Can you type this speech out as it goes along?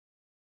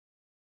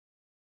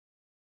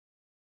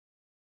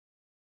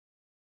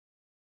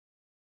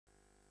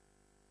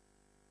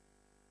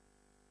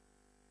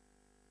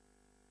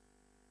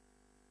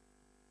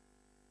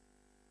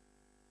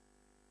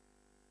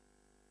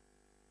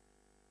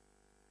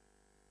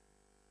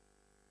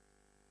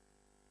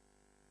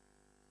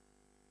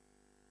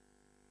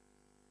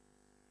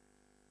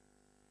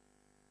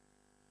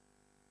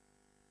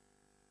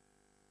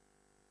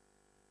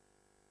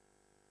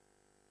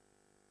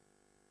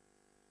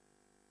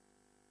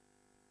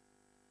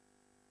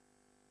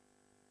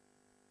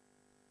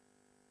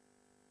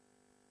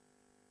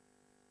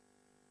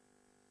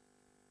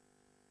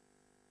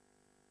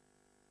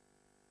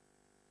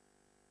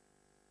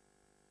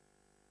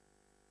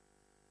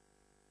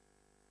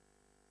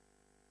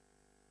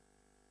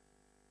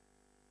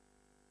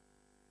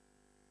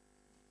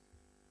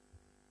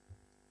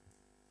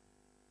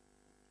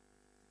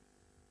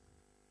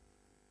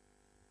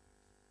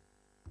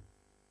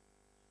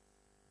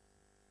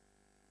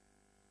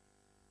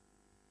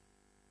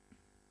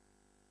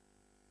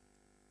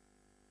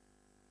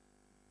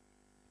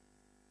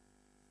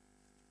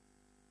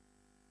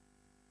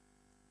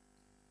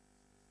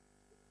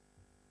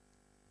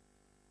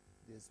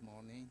this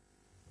morning,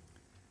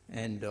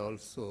 and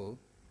also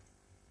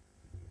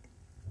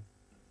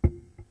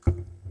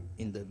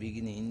in the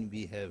beginning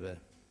we have a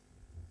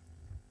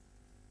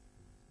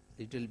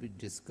little bit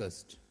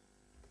discussed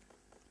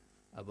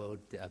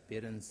about the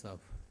appearance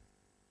of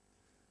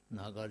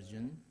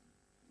Nagarjuna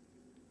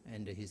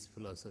and his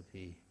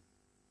philosophy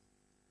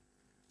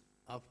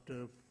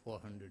after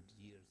 400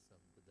 years of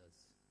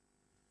Buddha's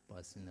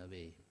passing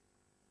away.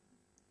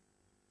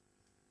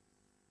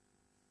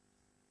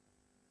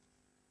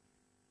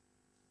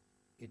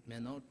 It may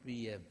not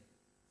be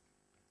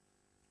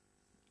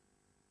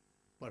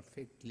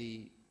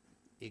perfectly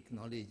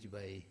acknowledged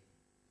by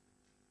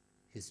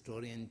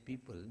historian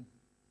people,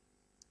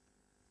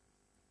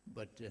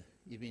 but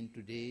even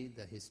today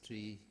the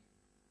history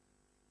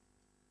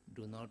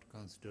do not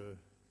consider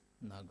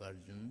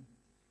Nagarjuna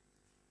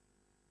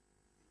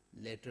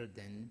later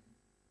than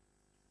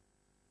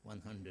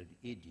 100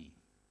 AD,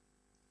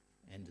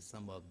 and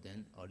some of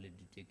them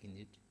already taking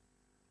it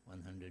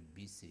 100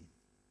 BC.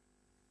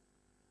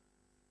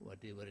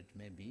 Whatever it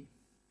may be,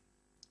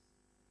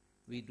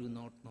 we do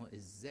not know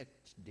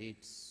exact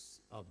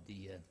dates of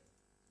the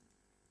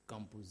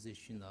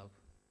composition of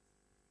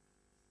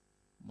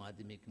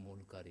Madhyamik Mool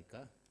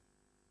Karika.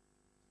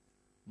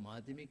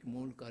 Madhyamik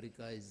Mool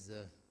Karika is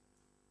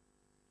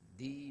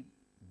the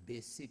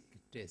basic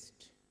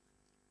text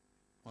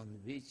on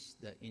which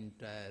the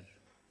entire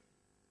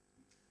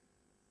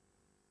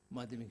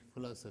Madhyamik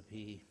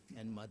philosophy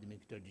and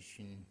Madhyamik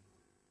tradition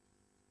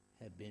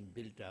have been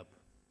built up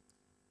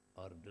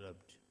or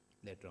developed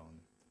later on.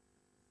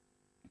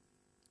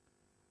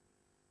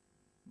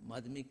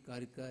 Madhyamik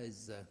Karika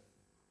is a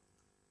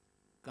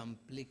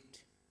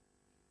complete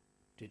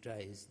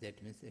treatise,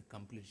 that means a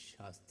complete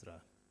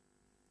Shastra.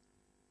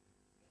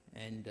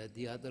 And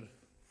the other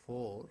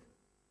four,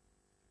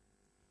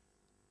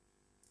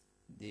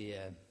 the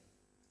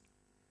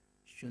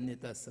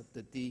Shunyata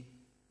Saptati,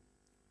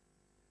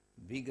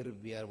 Vigar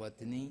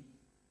Vyarvatini,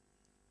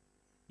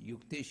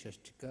 Yukti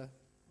Shashtika,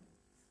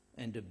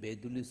 and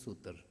Beduli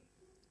Sutra.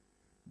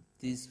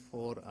 These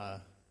four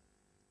are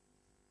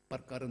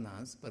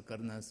Prakarnas.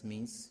 Prakarnas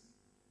means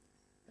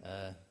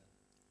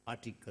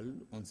article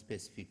on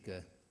specific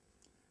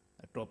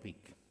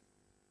topic.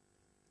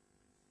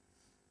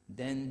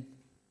 Then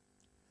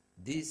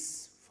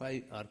these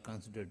five are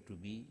considered to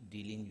be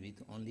dealing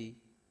with only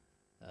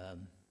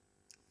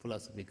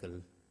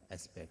philosophical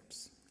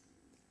aspects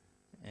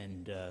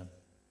and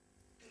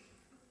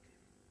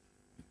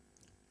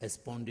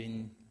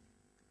expounding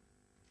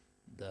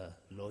the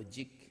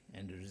logic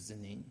and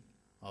reasoning,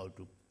 how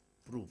to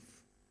prove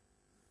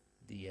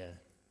the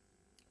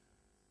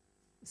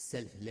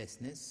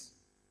selflessness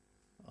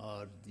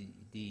or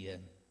the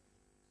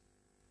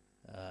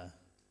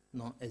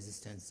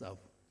non-existence of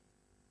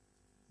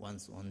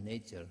one's own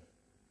nature,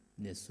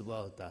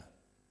 Nisvavata.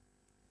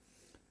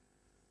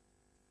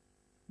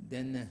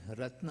 Then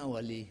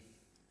Ratnavali.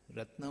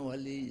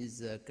 Ratnavali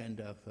is a kind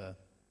of a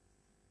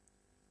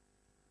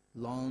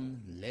long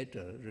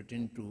letter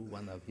written to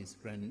one of his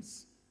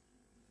friends,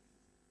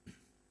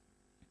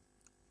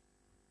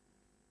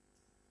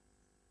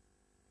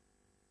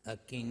 a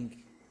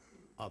king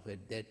of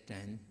at that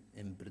time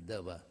in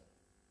Bridava,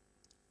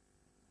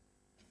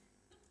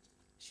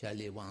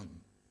 Shalivan.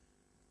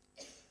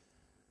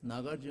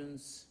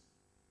 Nagarjuna's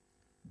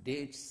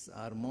dates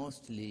are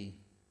mostly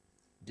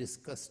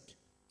discussed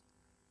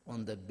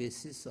on the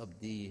basis of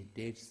the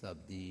dates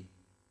of the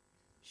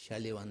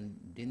Shalivan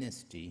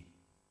dynasty,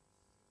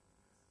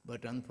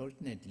 but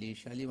unfortunately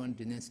Shalivan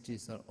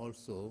dynasties are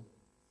also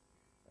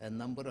a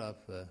number of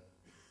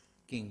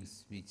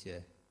kings which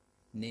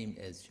named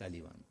as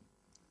Shalivan.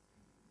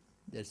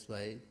 That's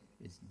why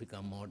it's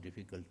become more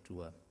difficult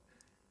to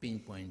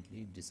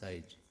pinpointly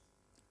decide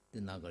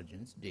the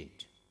Nagarjuna's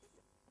date.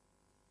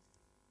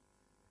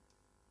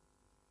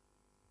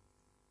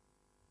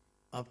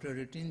 After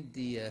writing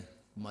the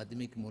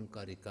Madhyamik Mool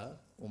Karika,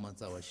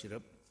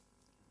 Umasavashirap,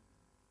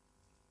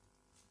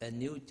 a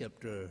new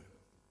chapter,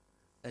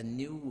 a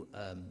new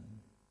a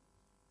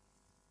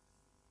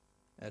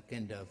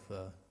kind of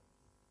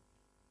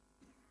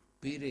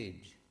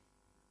period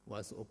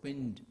was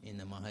opened in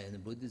Mahayana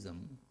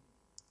Buddhism,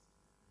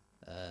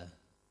 a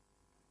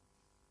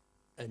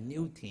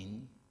new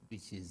thing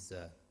which is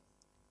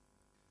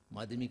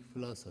Madhyamik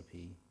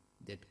philosophy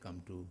that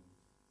come to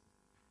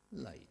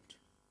light.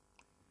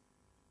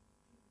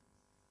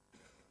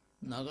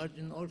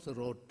 Nagarjuna also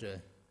wrote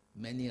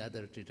many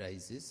other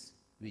treatises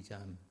which I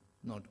am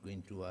not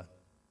going to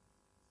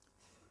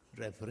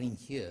referring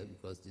here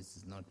because this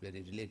is not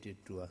very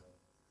related to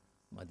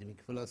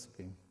Madhyamik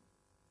philosophy.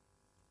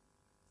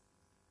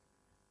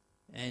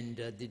 And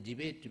the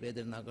debate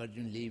whether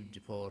Nagarjuna lived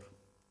for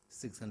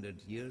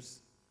 600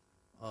 years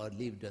or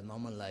lived a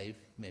normal life,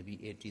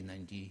 maybe 80,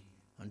 90,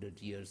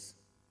 100 years,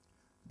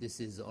 this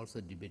is also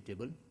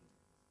debatable.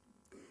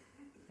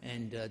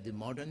 And the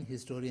modern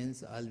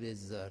historians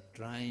always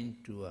trying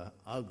to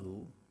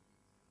argue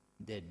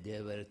that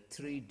there were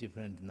three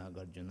different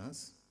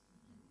Nagarjunas.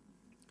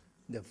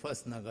 The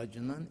first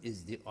Nagarjuna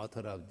is the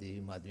author of the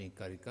Madhyamik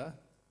Karika,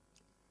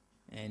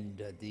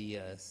 And the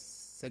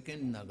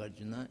second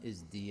Nagarjuna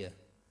is the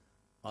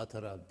author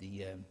of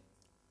the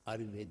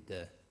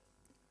Ayurveda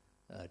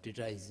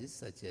treatises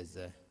such as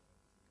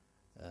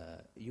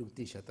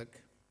Yukti Shatak.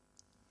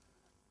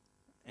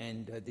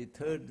 And the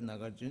third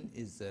Nagarjuna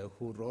is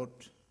who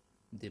wrote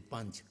the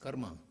Panch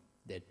Karma,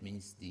 that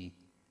means the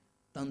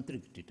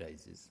Tantric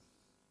treatises.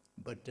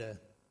 But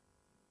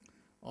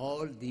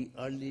all the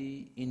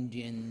early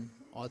Indian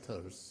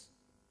authors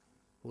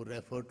who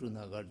refer to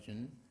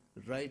Nagarjuna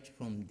right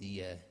from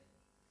the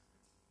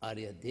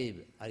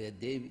Aryadev.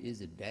 Aryadev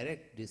is a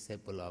direct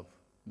disciple of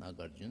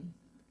Nagarjuna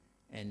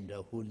and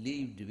who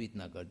lived with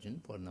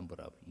Nagarjuna for a number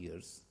of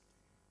years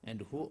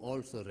and who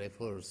also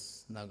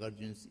refers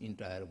Nagarjuna's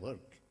entire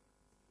work.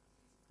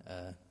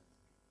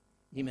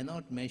 He may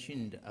not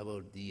mention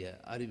about the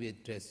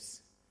Ayurveda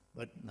texts,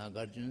 but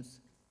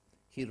Nagarjuna's,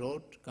 he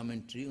wrote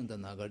commentary on the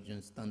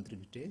Nagarjuna's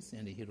Tantric texts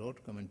and he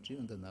wrote commentary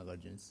on the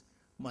Nagarjuna's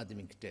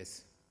Madhyamik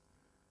texts.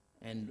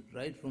 And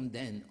right from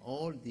then,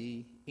 all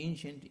the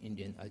ancient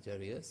Indian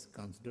acharyas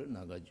consider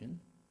Nagarjuna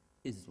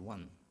is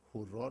one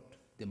who wrote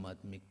the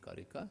Madhyamik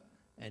Karika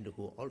and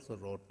who also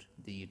wrote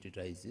the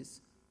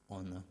treatises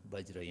on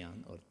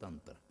Vajrayana or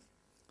Tantra.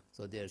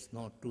 So there's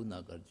not two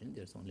Nagarjuna,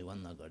 there's only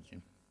one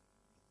Nagarjuna.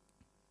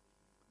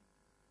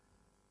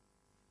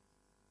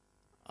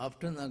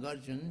 After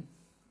Nagarjuna,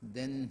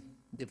 then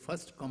the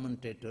first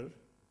commentator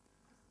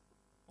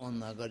on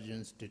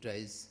Nagarjuna's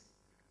treatise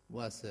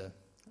was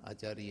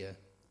Acharya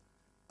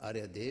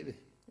Aryadev,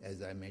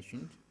 as I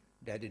mentioned,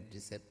 direct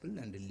disciple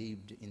and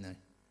lived in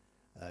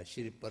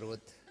Shri Parvat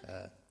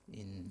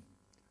in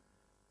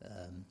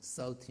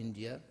South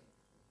India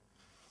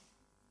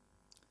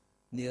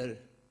near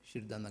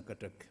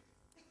Shirdana-Katak.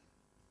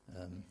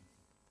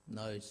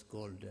 Now it's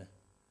called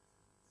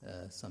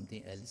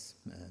something else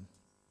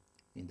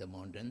in the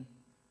mountain,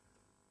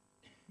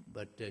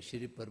 but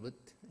Shri Parvat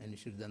and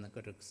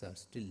Shirdana-Katak are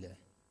still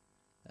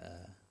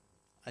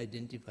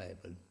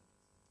identifiable.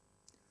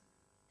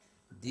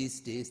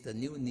 These days, the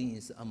new name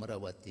is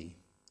Amaravati,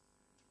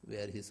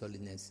 where His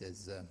Holiness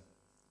has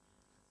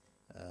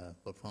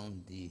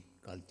performed the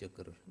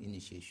Kalchakra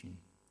initiation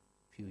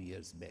few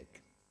years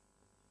back.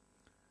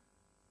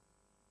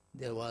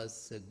 There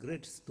was a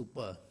great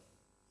stupa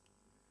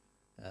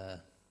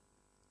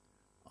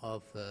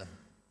of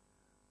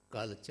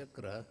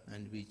Kalachakra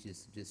and which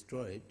is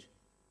destroyed.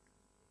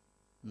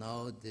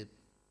 Now the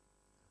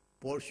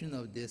portion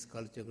of this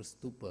Kalachakra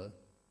stupa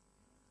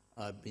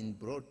are being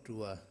brought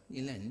to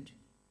inland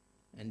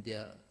and they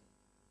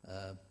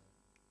are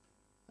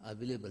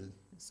available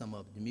some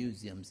of the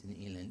museums in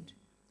inland,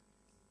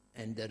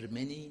 and the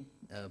remaining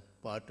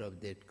part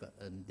of that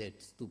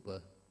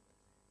stupa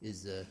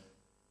is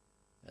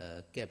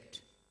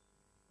kept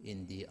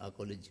in the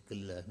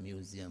Archaeological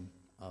Museum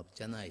of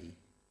Chennai,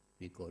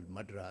 we called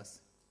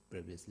Madras,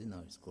 previously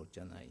now it's called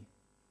Chennai.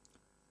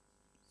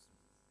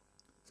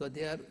 So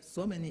there are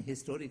so many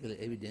historical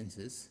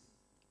evidences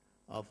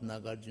of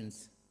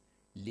Nagarjuna's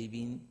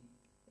living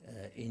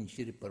in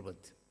Shri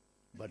Parvat.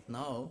 But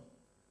now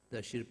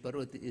the Shri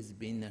Parvat is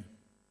being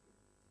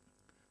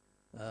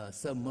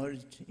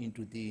submerged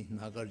into the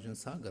Nagarjuna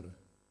Sagar.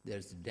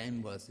 There's a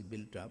dam was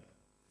built up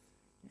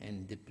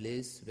and the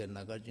place where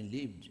Nagarjuna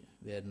lived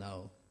were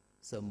now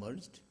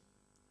submerged.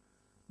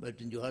 But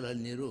Jawaharlal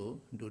Nehru,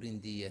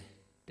 during the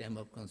time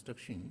of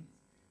construction,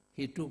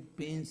 he took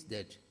pains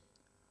that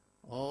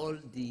all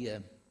the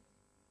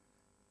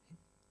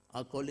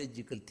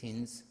archaeological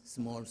things,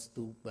 small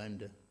stoop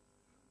and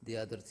the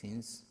other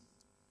things,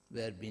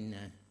 were being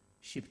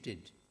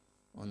shifted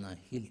on a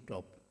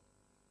hilltop.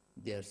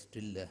 They are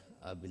still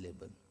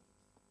available.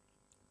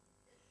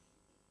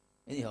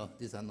 Anyhow,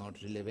 these are not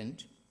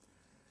relevant.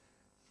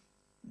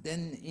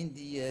 Then in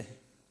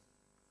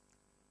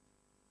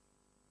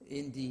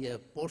the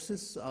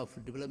process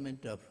of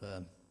development of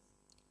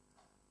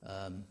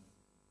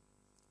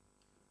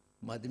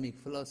Madhyamik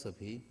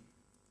philosophy,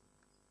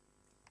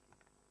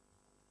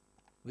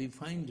 we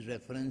find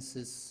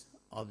references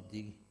of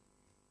the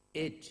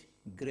 8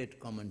 great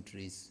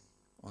commentaries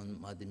on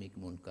Madhyamik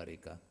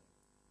Karika.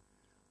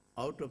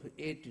 Out of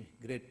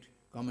 8 great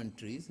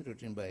commentaries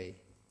written by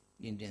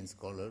Indian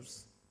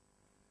scholars,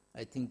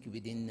 I think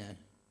within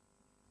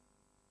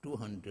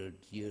 200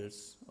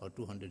 years or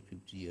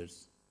 250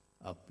 years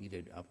of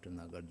period after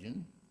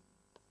Nagarjuna,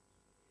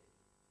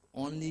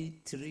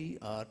 only 3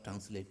 are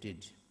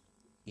translated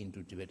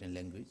into Tibetan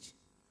language.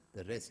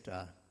 The rest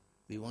are,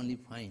 we only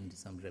find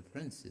some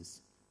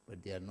references,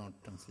 but they are not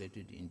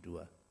translated into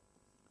a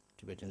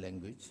Tibetan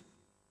language.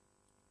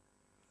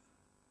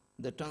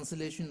 The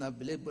translation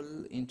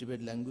available in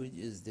Tibetan language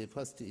is, the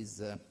first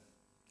is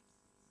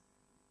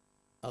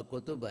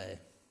Akotobai,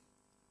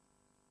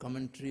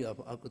 commentary of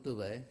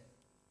Akotobai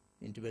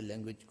in Tibetan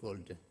language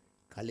called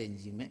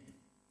Kalenjime.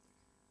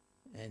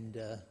 And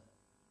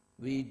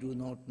we do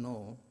not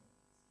know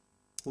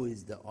who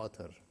is the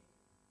author.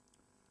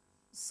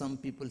 Some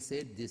people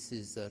said this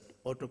is an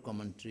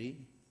auto-commentary,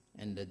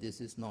 and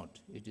this is not.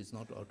 It is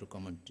not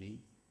auto-commentary.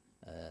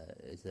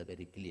 It's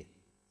very clear.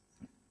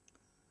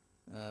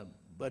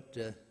 But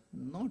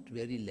not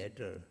very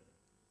later,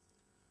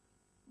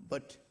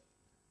 but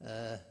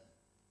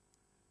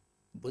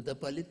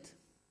Buddhapalit,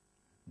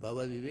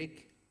 Baba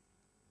Vivek,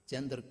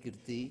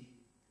 Chandrakirti,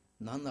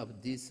 none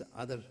of these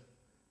other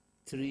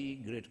three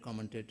great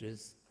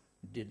commentators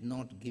did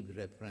not give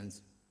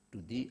reference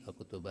to the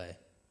Akutobai.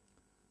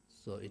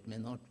 So it may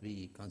not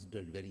be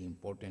considered very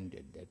important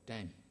at that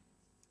time.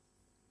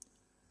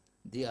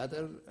 The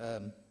other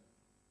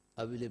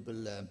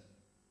available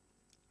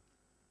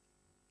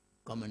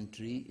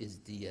commentary is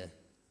the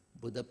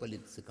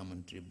Buddhapalit's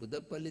commentary.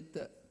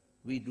 Buddhapalit,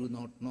 we do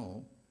not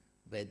know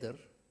whether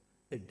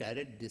a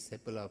direct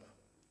disciple of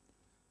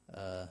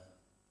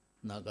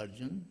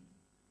Nagarjuna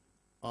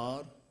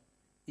or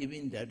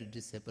even direct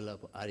disciple of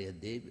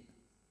Aryadev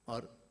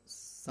or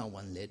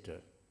someone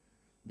later.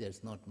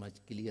 There's not much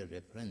clear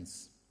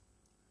reference.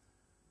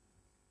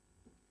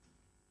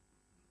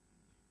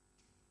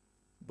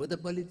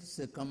 Buddhapalit's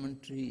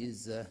commentary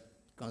is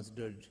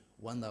considered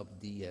one of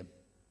the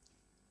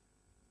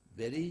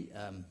very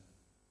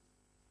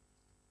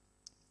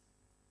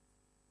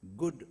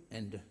good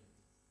and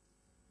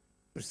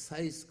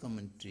precise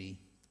commentary.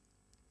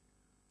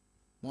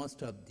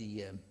 Most of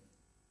the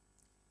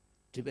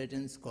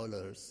Tibetan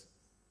scholars,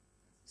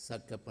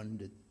 Sakya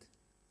Pandit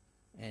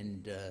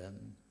and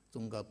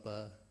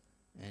Tsongkhapa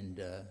and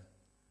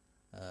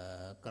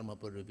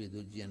Karmapa Rupi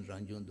Durji and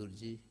Ranjun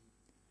Durji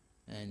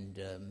and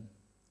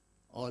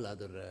all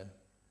other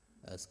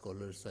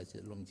scholars such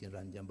as Longchen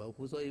Ranjamba,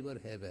 whosoever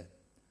have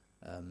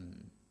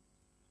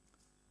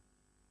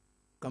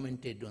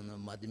commented on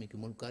Madhyamika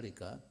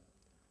Mulkarika,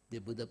 the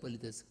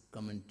Buddhapalita's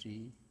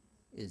commentary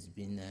has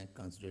been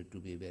considered to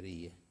be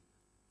very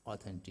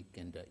authentic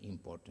and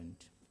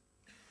important.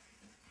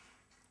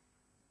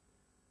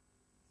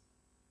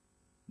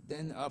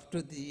 Then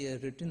after the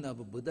written of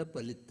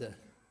Buddhapalit,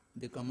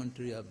 the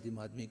commentary of the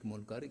Madhyamika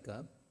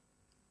Mulkarika,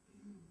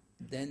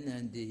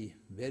 then the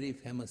very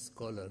famous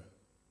scholar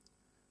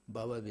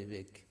Baba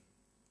Vivek,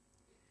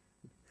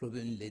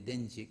 Robin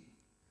Ledenchik.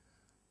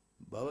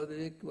 Baba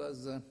Vivek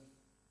was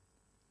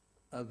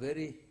a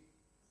very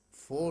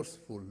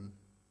forceful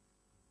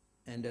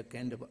and a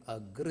kind of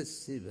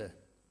aggressive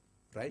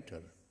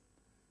writer,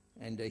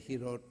 and he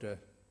wrote a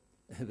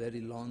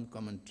very long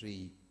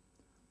commentary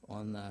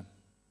on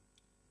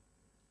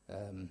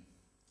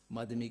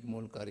Madhyamika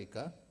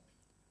Mulkarika,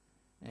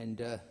 and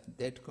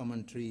that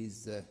commentary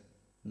is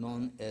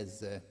known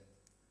as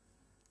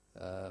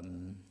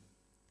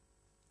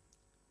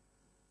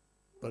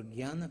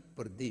Prajnana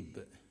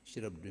Pradip,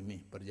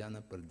 Shirabdumi,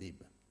 Prajnana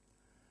Pradip.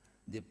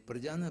 The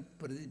Prajnana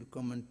Pradip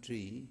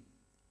commentary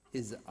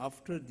is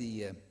after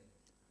the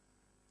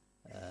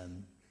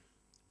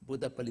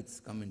Buddhapalit's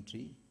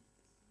commentary,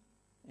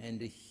 and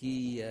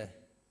he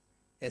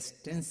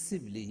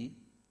extensively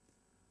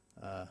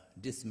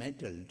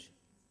dismantled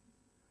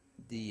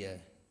the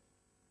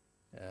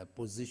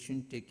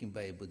position taken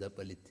by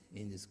Buddhapalit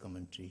in his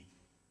commentary.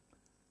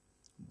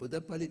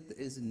 Buddhapalit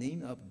is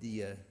name of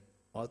the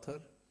author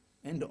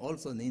and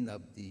also name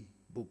of the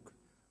book.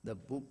 The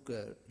book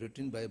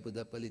written by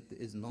Buddhapalit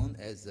is known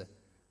as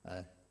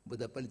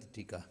Buddhapalit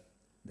Tika,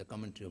 the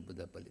commentary of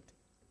Buddhapalit.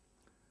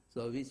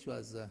 So which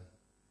was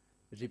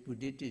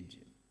repudiated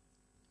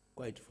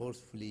quite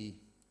forcefully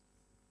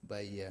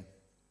by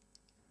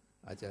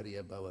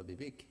Acharya Baba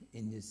Vivek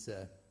in his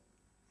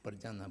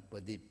Prajnana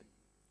Pradip.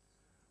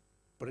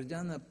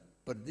 Prajnana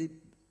Pradip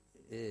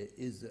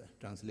is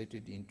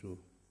translated into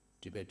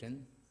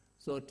Tibetan.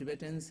 So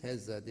Tibetans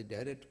has the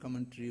direct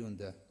commentary on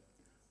the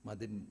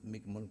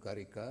Madhyamika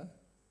Mulkarika,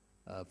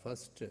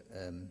 first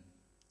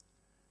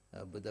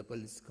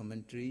Buddhapalit's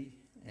commentary,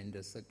 and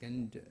the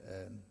second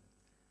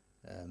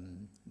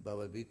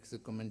Baba Vivek's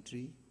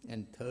commentary,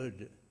 and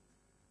third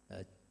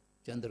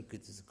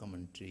Chandrakirti's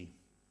commentary,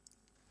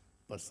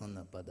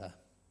 Pasana Pada.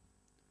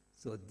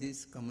 So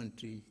this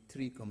commentary,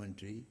 three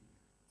commentary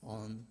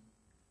on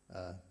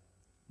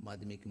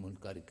Madhyamika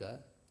Mulkarika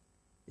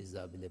is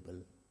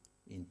available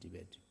in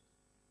Tibet.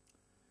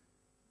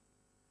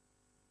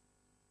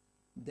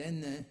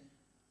 Then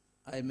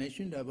I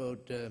mentioned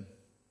about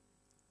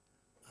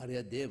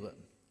Aryadeva.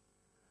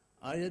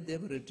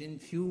 Aryadeva written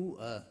few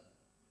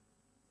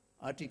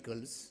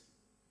articles,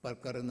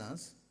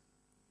 Prakaranas,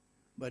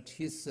 but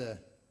his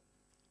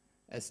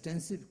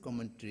extensive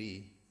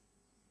commentary,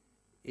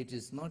 it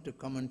is not a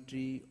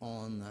commentary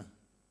on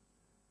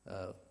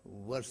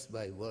verse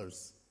by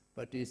verse,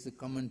 but it is a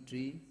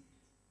commentary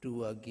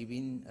to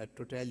giving a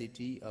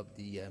totality of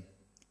the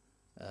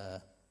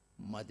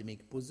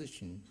Madhyamika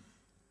position,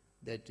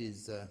 that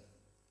is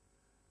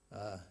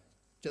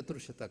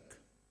Chaturshatak,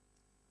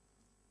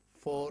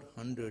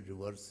 400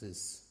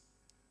 verses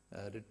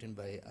written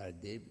by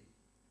Aryadev.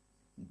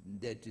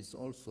 That is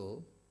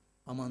also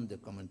among the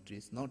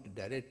commentaries, not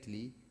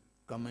directly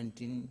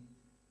commenting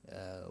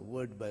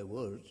word by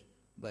word,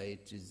 but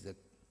it is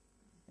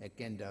a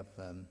kind of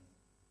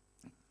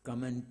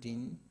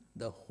commenting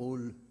the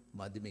whole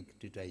Madhyamika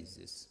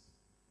treatises.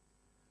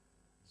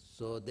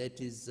 So that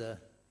is,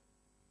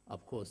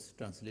 of course,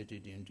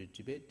 translated into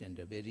Tibet, and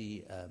a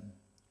very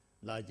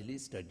largely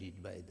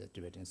studied by the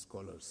Tibetan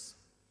scholars.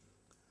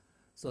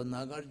 So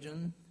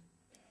Nagarjuna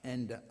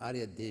and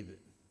Aryadeva,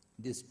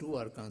 these two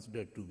are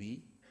considered to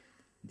be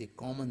the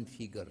common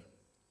figure,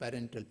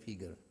 parental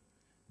figure,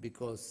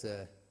 because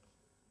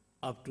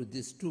up to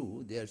these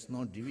two, there's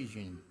no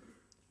division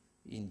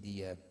in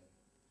the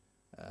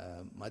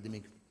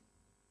Madhyamik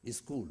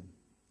school.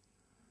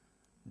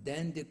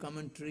 Then the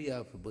commentary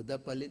of Buddha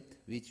Palit,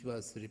 which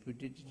was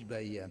repudiated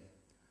by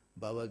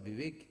Baba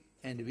Vivek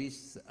and which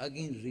is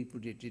again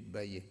repudiated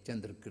by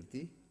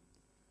Chandrakirti.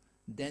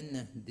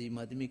 Then the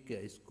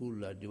Madhyamik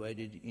school are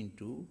divided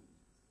into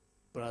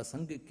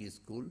Prasangik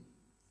school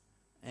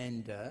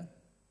and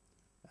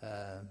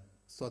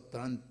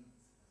Swatantrik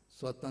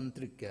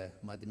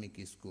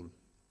Madhyamik school,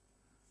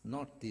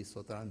 not the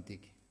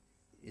Swatantrik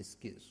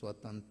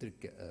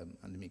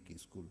Madhyamik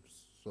school.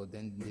 So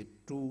then the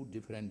two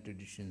different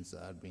traditions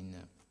are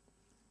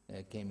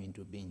came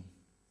into being.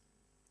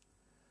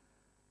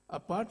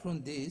 Apart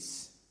from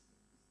this,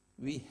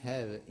 we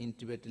have in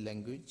Tibetan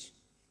language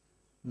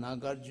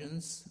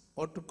Nagarjuna's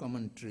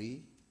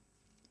auto-commentary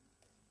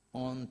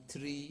on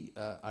three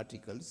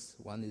articles.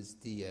 One is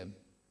the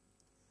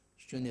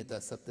Shunyata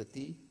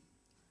Saptati,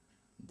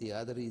 the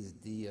other is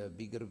the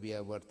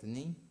Bigarbhya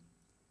Vartani,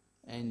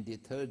 and the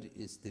third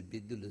is the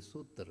Vidula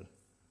Sutra.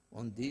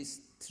 On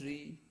these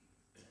three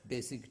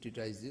basic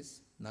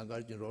treatises,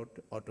 Nagarjuna wrote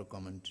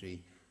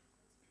auto-commentary.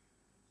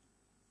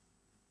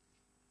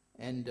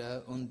 And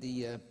on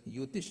the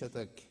Yuti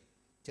Shatak,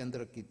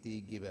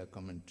 Chandrakirti gave a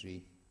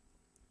commentary.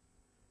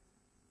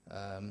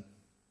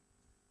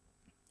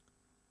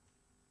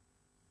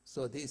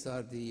 So these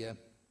are the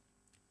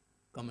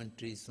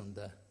commentaries on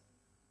the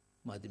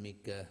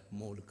Madhyamik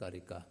Mool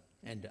Karika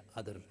and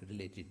other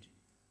related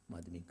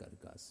Madhyamik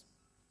Karikas.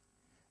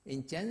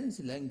 In Chinese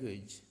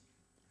language,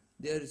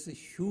 there is a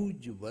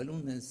huge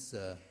voluminous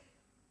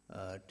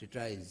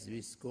treatise which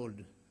is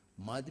called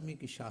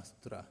Madhyamik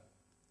Shastra.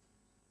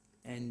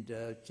 And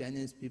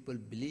Chinese people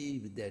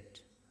believe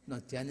that,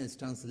 Chinese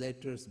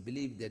translators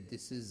believe that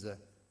this is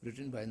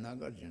written by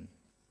Nagarjuna.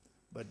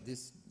 But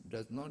this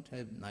does not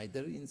have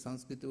neither in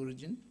Sanskrit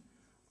origin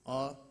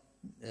or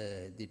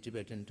the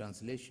Tibetan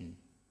translation.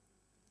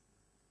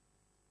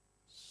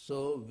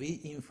 So we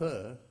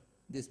infer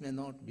this may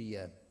not be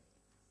a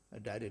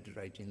direct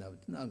writing of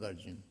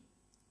Nagarjuna,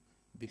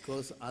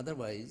 because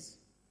otherwise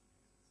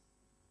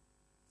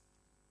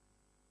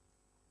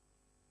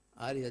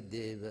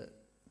Aryadeva,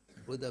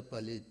 Buddha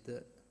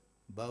Palit,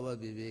 Baba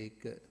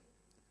Vivek,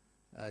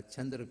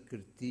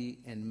 Chandrakirti,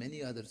 and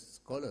many other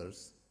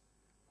scholars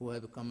who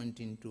have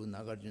commented into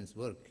Nagarjuna's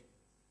work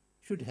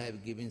should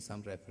have given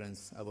some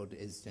reference about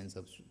the existence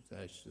of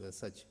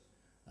such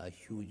a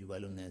huge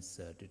voluminous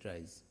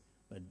treatise,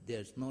 but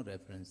there's no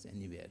reference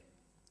anywhere.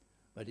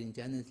 But in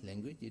Chinese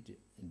language it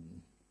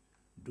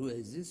do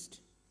exist,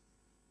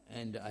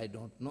 and I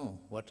don't know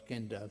what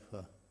kind of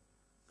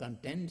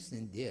contents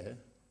in there,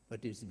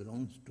 but it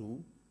belongs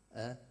to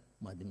a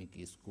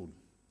Madhyamik school.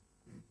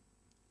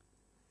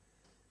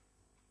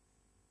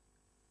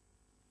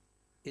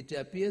 It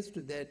appears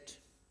to that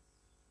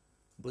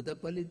Buddha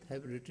Palit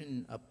have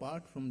written,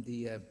 apart from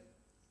the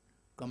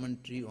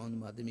commentary on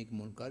Madhyamik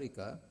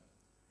Munkarika,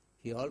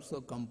 he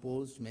also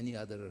composed many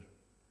other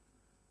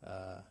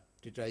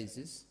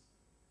treatises,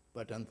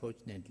 but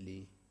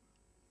unfortunately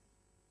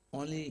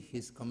only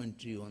his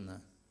commentary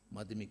on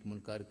Madhyamik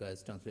Munkarika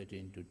is translated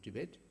into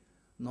Tibet.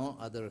 No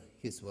other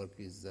his work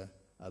is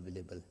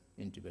available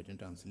in Tibetan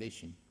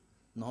translation,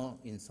 nor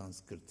in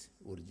Sanskrit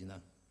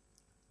original.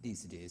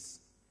 These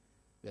days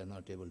we are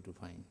not able to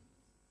find.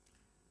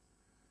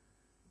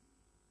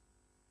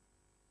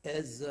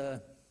 As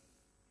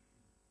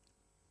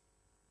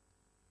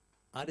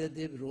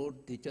Aryadev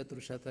wrote the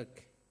Chaturashatak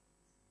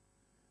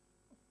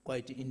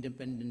quite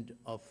independent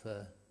of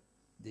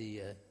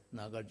the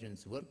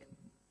Nagarjuna's work,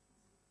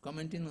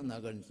 commenting on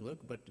Nagarjuna's work,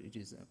 but it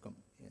is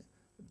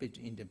a bit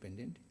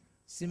independent.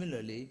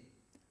 Similarly,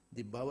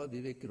 the Baba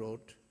Vivek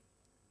wrote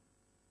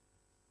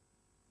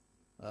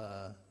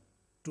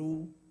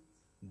two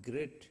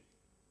great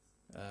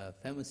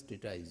famous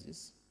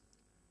treatises.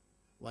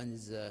 One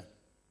is a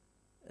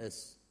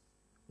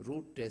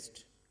root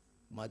test,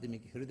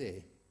 Madhyamik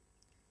Hriday,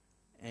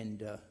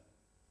 and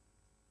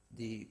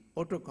the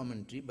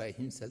auto-commentary by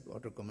himself,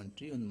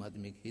 auto-commentary on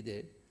Madhyamik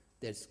Hriday,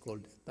 that's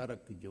called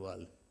Tarak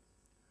Jwal.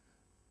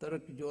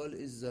 Tarak Jwal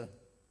is a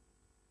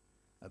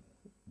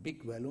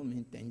big volume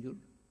in Tanjore,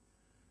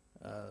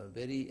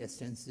 very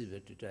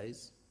extensive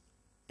treatise,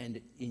 and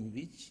in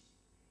which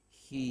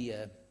he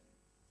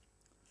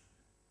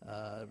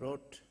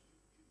wrote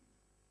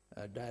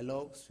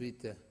dialogues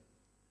with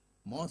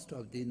most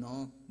of the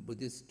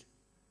non-Buddhist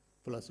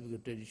philosophical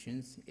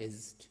traditions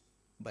exist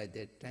by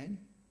that time,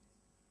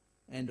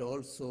 and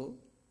also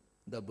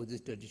the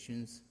Buddhist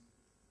traditions,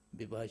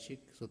 Vibhashik,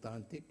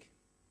 Sutantik,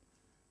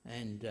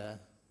 and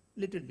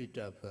little bit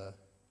of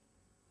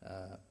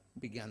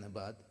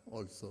Vijnanabad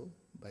also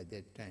by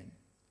that time.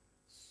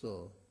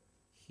 So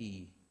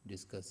he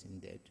discussed in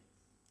that.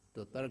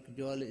 So Tarak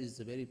Jwal is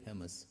very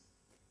famous.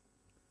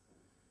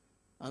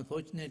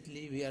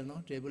 Unfortunately, we are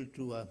not able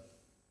to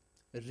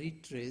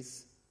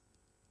retrace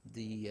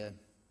the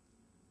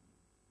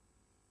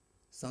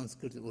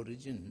Sanskrit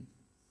origin.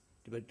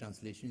 Tibetan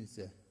translation is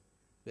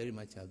very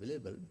much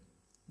available.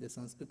 The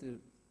Sanskrit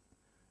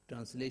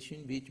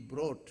translation which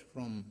brought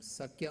from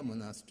Sakya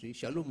monastery,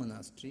 Shalu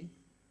monastery,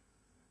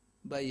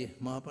 by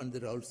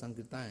Mahapandit Raul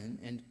Sankirtan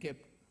and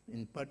kept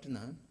in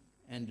Patna,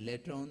 and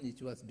later on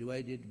it was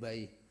divided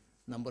by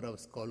number of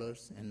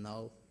scholars, and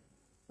now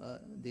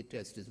the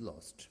text is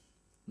lost.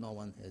 No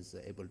one is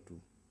able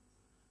to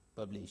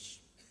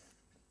publish.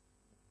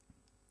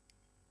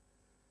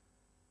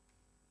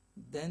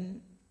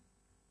 Then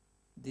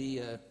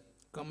the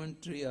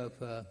commentary of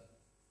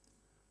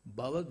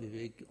Baba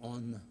Vivek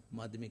on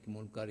Madhyamik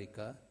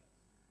Mulkarika,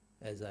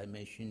 as I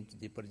mentioned,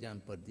 the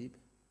Parjam Pardip.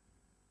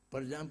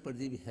 Parjam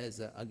Pardip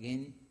has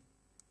again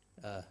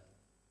a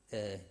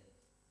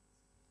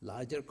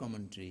larger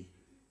commentary,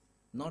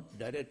 not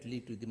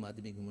directly to the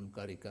Madhyamik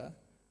Mulkarika,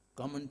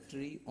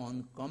 commentary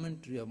on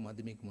commentary of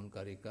Madhyamik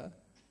Mulkarika,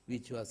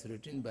 which was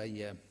written by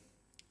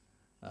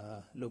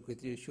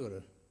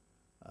Lokiteshwar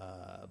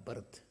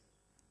Bharat,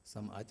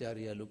 some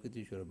Acharya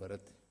Lokiteshwar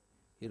Bharat.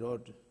 He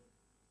wrote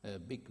a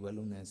big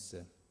voluminous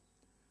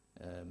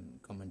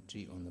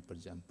commentary on the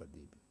Parjam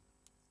Pardip.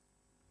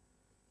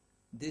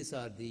 These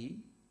are the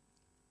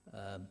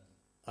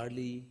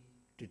early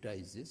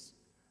treatises.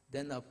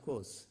 Then, of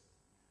course,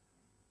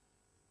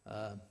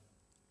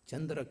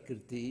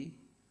 Chandrakirti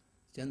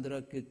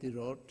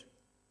wrote,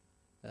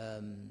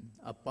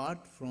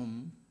 apart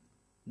from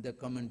the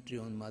commentary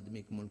on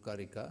Madhyamik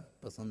Mulkarika,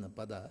 Pasanna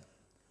Pada,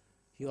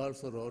 he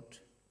also wrote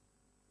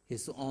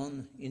his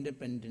own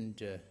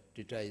independent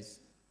treatise,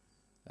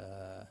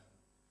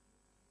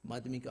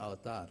 Madhyamik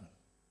Avatar,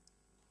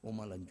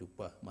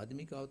 Omalanjukpa.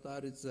 Madhyamik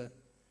Avatar is a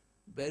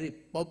very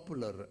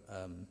popular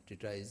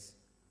treatise.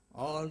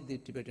 All the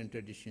Tibetan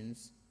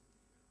traditions,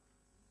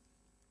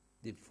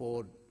 the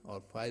 4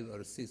 or 5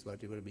 or 6,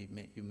 whatever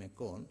you may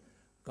count,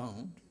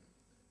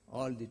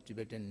 all the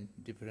Tibetan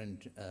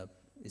different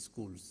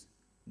schools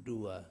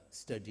do a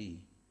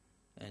study,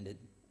 and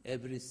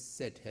every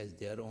set has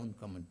their own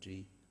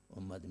commentary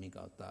on Madhyamik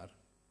Avatar,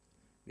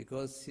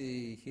 because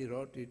he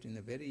wrote it in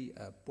a very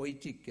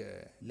poetic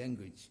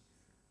language,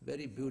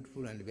 very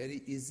beautiful and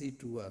very easy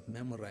to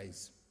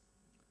memorize.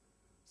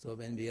 So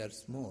when we are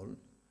small,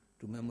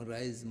 to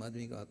memorize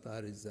Madhyamik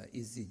Avatar is an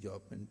easy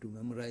job, and to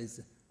memorize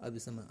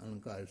Abhisama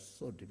Alankar is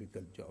so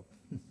difficult job.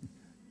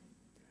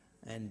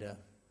 And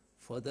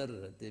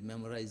further, the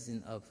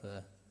memorizing of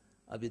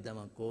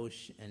Abhidhamma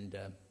Kosh and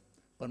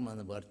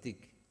Parmana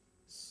Vartik,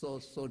 so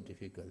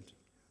difficult.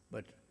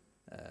 But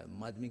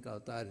Madhyamik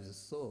Avatar is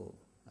so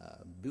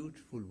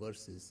beautiful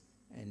verses,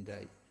 and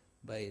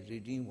by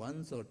reading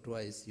once or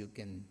twice you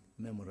can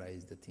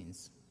memorize the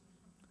things.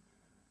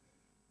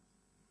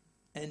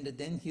 And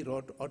then he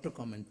wrote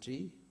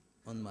auto-commentary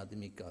on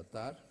Madhyamik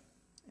Avatar,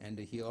 and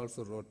he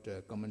also wrote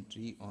a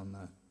commentary on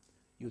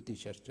Yuti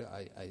Shastra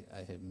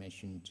I have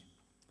mentioned.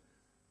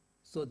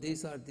 So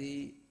these are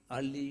the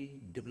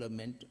early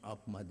development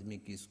of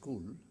Madhyamik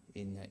school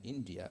in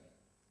India.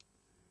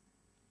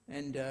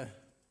 And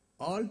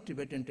all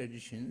Tibetan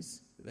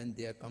traditions, when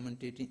they are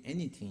commentating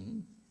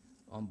anything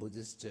on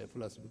Buddhist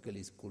philosophical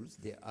schools,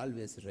 they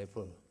always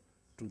refer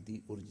to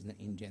the original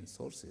Indian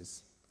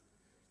sources.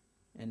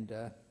 And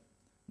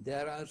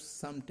there are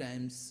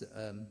sometimes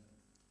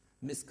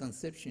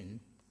misconception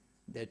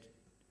that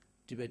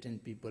Tibetan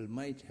people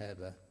might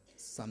have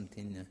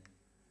something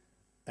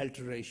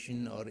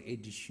alteration or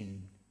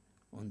addition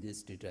on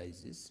these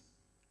treatises.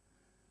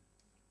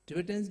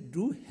 Tibetans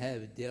do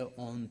have their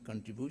own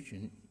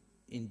contribution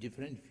in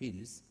different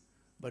fields,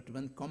 but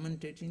when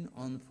commentating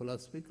on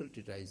philosophical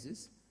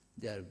treatises,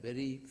 they are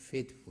very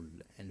faithful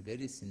and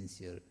very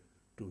sincere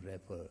to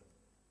refer.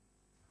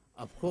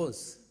 Of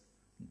course,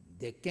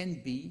 there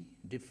can be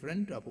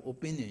different of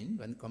opinion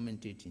when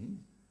commentating,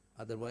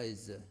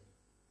 otherwise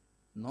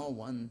no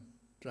one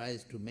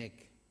tries to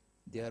make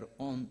their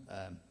own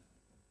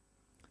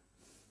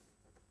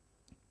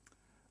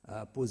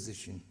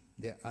position.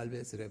 They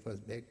always refer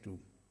back to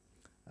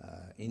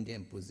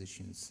Indian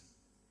positions.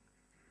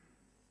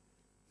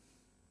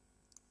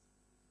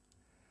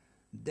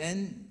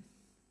 Then,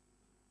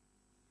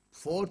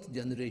 4th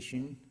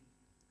generation,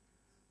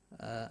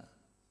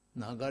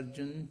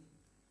 Nagarjuna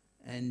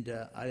and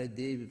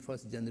Aradev,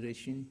 1st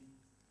generation,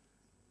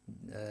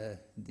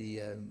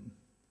 the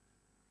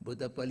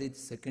Buddha Palit,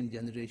 2nd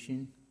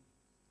generation,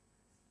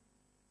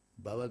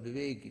 Baba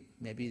Vivek,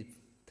 maybe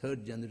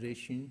 3rd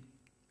generation,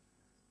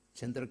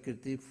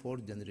 Chandrakirti,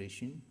 4th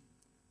generation.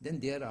 Then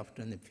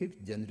thereafter, in the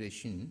 5th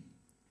generation,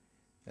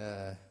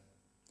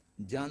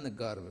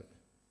 Janagarv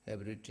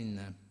have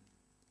written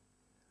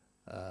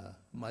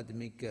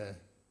Madhyamik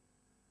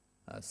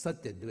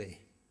Satyadve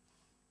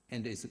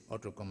and its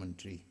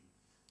auto-commentary.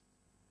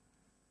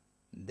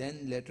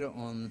 Then later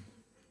on,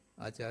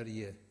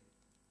 Acharya,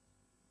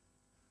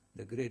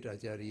 the great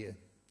Acharya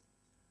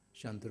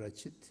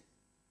Shantarachit,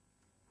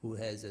 who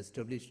has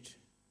established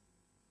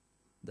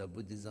the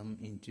Buddhism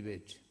in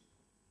Tibet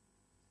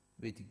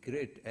with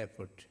great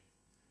effort.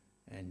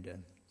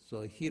 And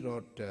so he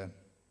wrote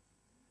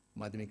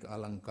Madhyamika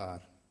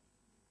Alankar.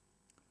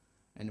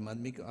 And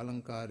Madhyamika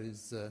Alankar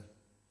is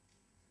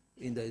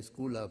in the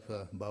school of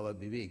Baba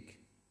Vivek,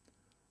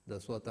 the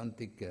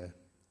Swatantik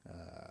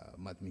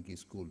Madhyamika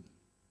school.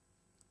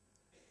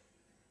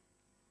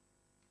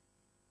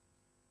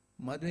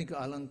 Madhyamika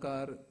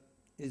Alankar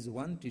is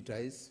one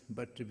treatise,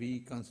 but we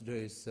consider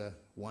it's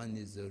one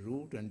is a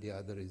root and the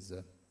other is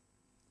a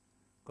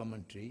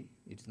commentary.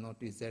 It's not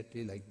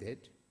exactly like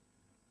that.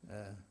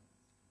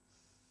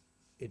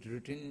 It's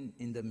written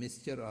in the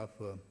mixture of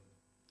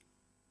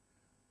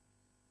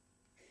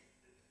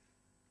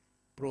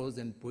prose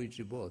and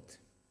poetry both,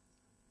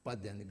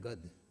 pad and gad.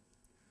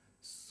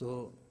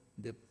 So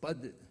the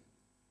pad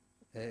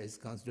is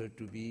considered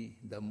to be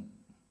the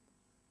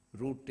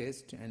root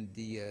text, and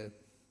the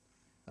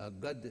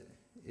gad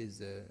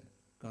is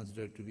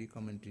considered to be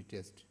commentary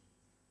text.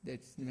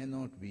 That may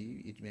not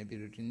be, it may be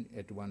written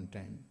at one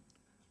time,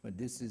 but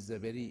this is a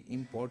very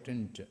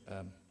important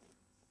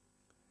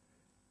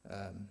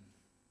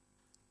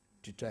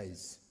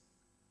treatise.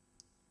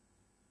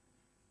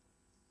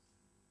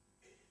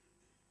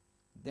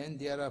 Then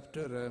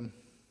thereafter,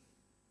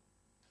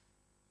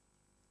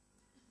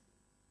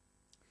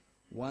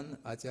 one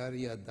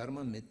Acharya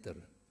Dharma Mitra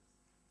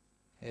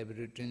have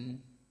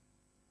written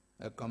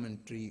a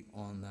commentary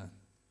on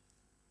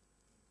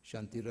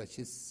Shanti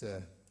Rashis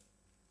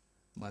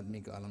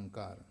Madhyamika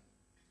Alankar.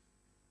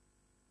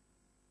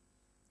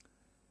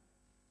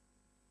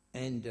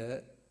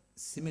 And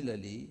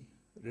similarly,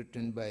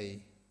 written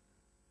by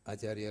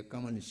Acharya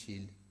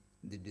Kamalshil,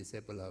 the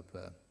disciple of,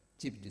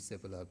 chief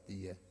disciple of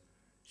the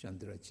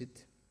Shanti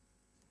Rachit,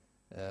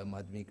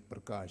 Madhyamika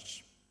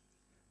Prakash.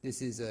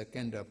 This is a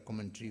kind of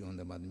commentary on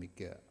the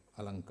Madhyamika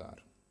Alankar.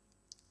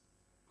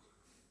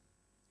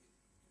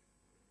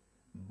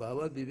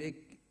 Baba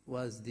Vivek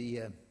was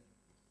the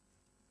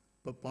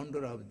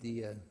propounder of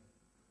the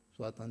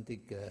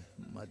Swatantik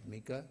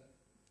Madhyamika,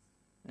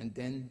 and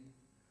then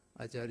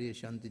Acharya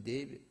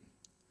Shantidev,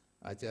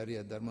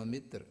 Acharya Dharma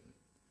Mitra,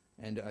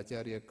 and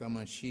Acharya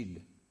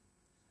Kamashil.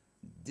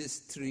 These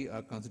three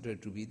are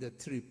considered to be the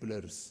three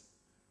pillars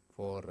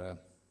for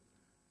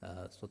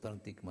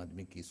Swatantik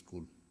Madhyamika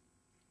school.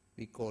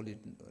 We call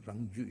it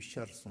Rangju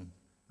Sharsun.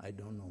 I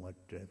don't know what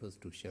refers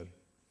to Shar.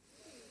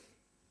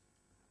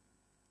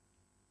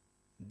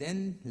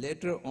 Then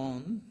later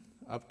on,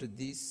 after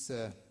these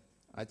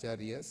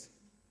Acharyas,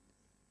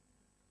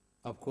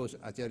 of course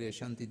Acharya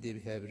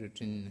Shantidev have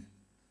written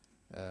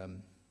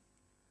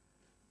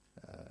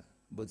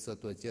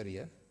Bodhisattva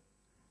Acharya,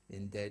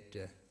 in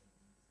that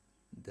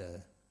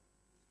the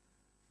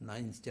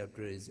 9th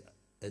chapter is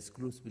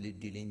exclusively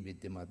dealing with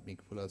the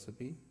Madhyamika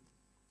philosophy.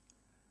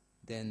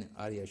 Then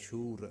Arya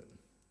Shur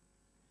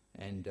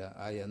and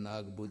Arya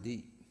Nag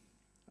Buddhi,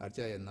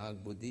 Acharya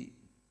Nag Buddhi,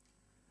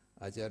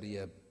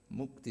 Acharya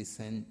Mukti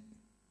Sen,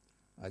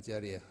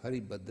 Acharya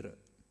Haribhadra,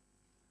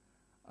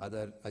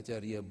 other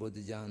Acharya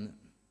Bodhijan,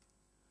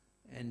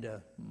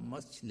 and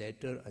much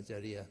later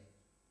Acharya,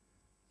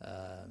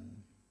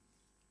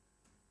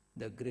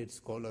 the great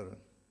scholar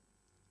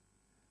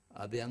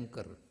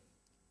Abhyankar,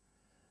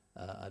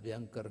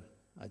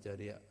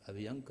 Acharya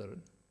Abhyankar,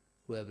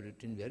 who have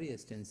written very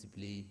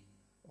extensively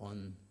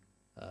on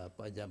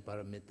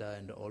Pajaparamita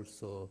and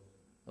also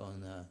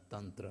on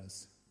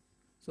Tantras.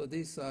 So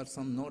these are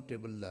some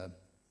notable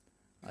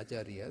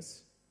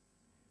Acharyas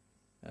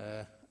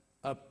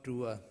up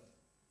to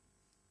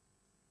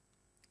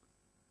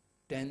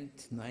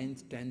 10th,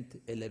 9th, 10th,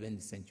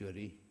 11th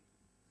century.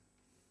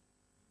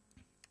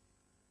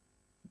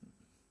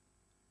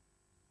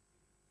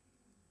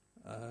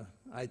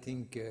 I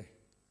think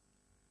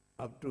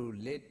up to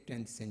late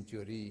 10th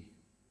century,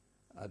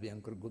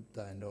 Abhyankar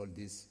Gupta and all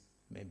this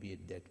may be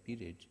at that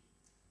period.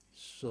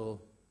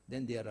 So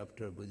then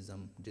thereafter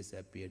Buddhism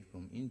disappeared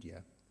from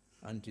India.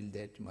 Until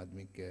that,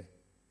 Madhyamika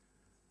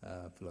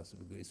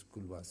philosophical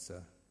school was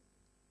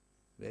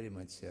very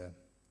much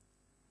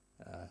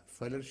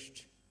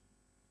flourished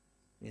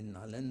in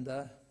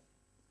Nalanda,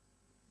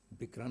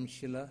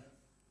 Bikramshila,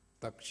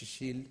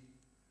 Takshashil,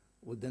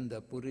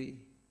 Udandapuri,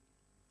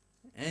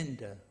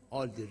 and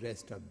all the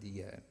rest of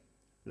the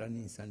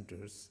learning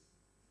centers.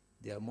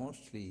 They are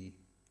mostly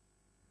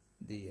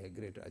the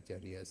great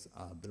acharyas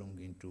are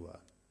belonging to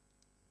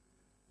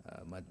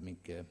a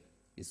Madhyamika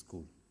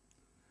school.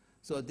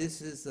 So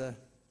this is a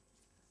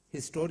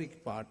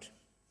historic part.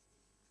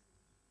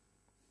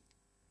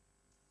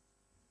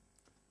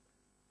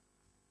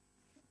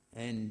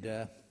 And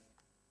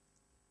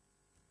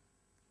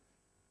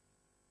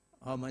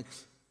how much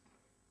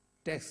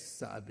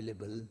texts are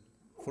available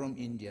from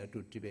India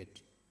to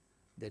Tibet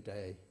that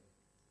I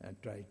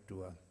tried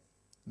to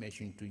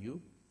mention to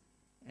you.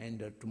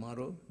 And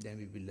tomorrow then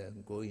we will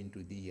go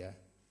into the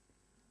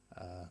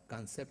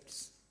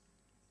concepts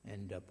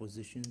and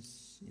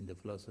positions in the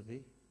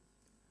philosophy.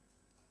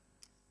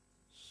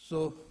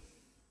 So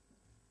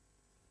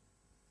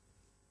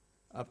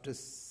after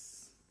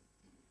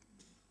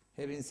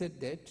having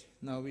said that,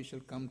 now we shall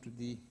come to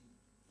the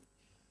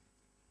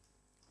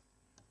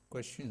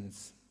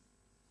questions.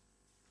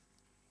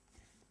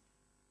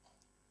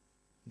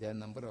 There are a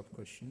number of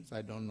questions.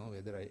 I don't know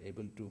whether I'm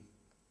able to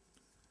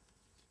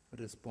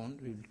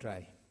respond. We will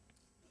try.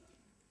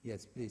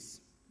 Yes,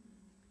 please.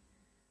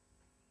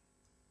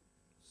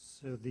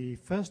 So the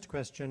first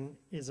question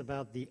is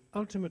about the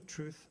ultimate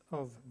truth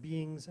of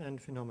beings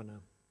and phenomena.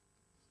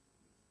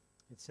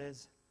 It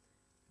says,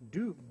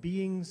 do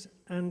beings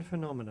and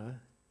phenomena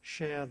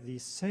share the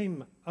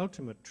same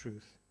ultimate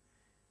truth,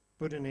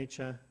 Buddha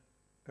nature,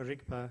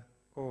 Rigpa,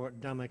 or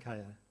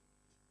Dhammakaya?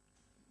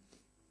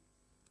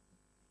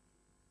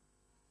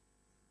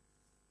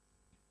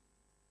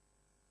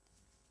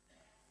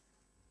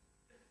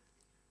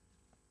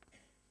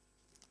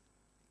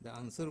 The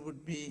answer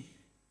would be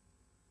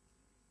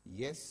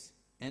yes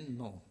and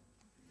no.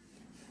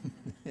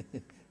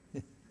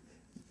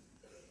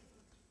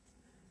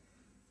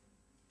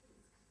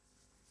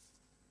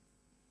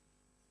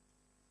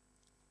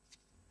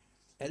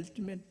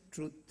 Ultimate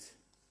truth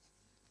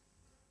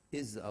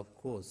is, of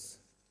course,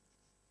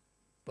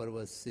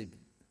 pervasive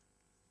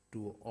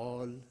to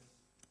all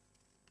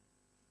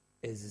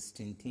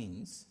existing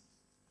things,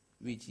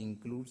 which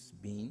includes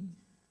being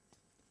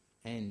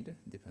and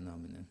the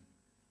phenomenon.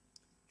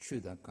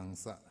 Chuda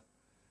Kansa,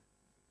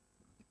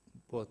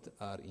 both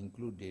are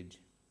included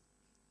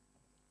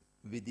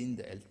within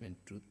the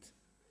ultimate truth.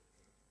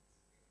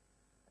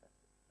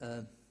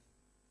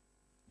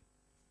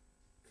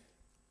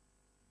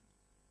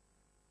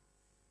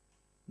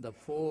 The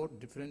four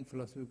different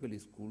philosophical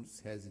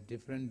schools has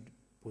different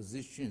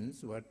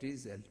positions what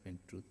is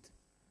ultimate truth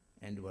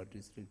and what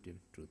is relative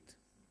truth.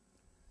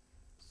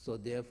 So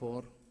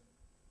therefore,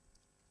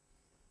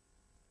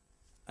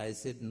 I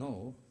said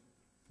no,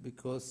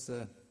 because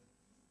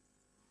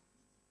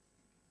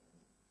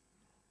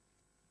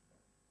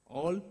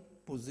all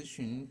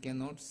position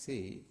cannot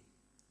say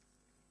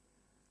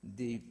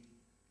the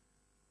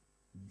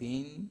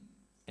being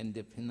and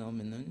the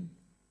phenomenon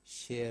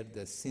share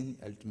the same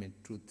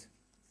ultimate truth.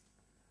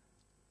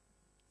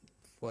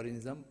 For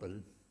example,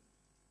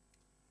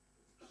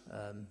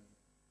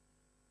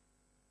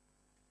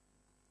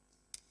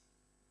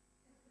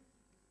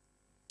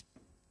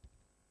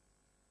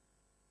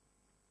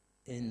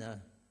 in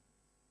a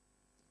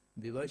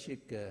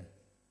Vivashik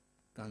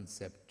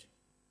concept,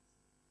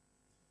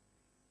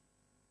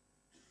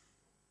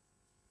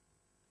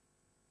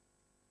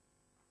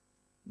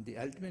 the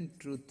ultimate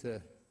truth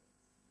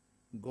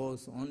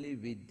goes only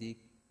with the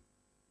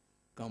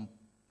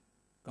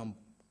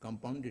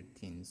compounded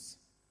things.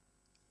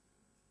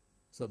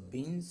 So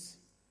beings,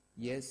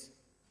 yes,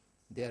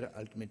 there are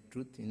ultimate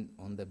truth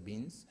on the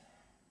beings,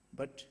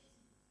 but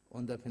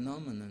on the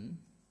phenomenon,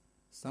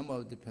 some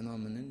of the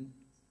phenomenon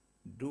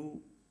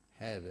do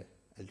have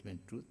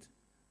ultimate truth.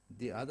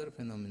 The other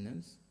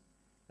phenomena,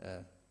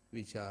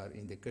 which are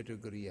in the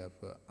category of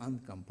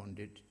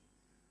uncompounded,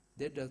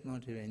 that does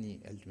not have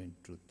any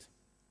ultimate truth.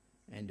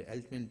 And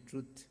ultimate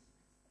truth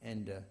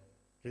and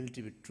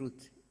relative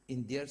truth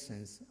in their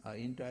sense are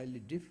entirely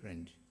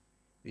different,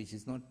 which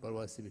is not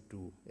pervasive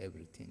to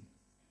everything.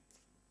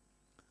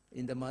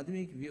 In the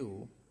Madhyamik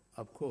view,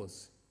 of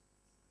course,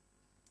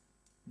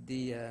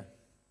 the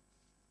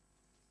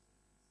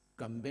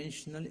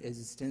conventional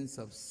existence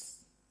of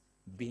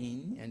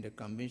being and the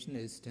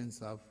conventional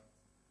existence of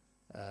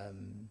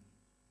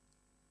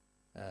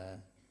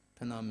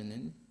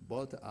phenomenon,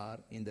 both are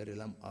in the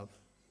realm of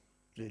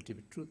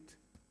relative truth.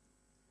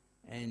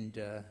 And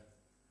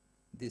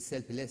the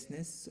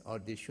selflessness or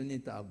the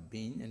shunyata of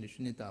being and the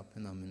shunyata of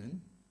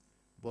phenomenon,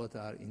 both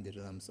are in the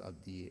realms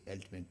of the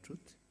ultimate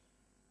truth.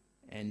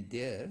 And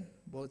there,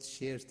 both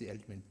shares the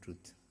ultimate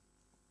truth.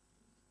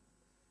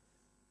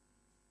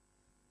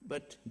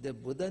 But the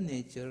Buddha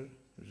nature,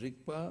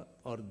 Rigpa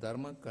or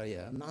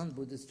Dharmakaya,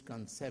 non-Buddhist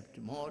concept,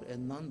 more a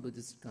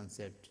non-Buddhist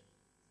concept,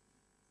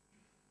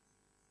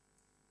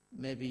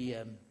 maybe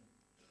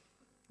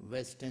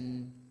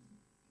Western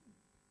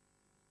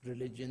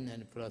religion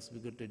and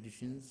philosophical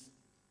traditions,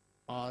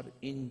 or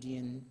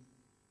Indian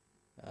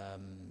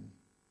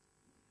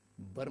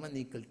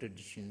Brahmanical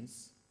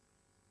traditions,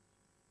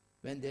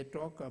 when they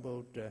talk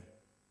about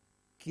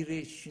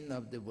creation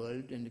of the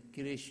world and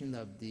creation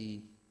of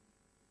the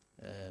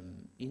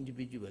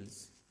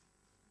individuals,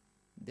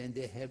 then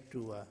they have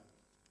to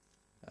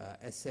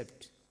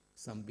accept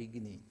some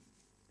beginning.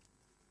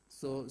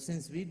 So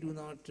since we do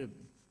not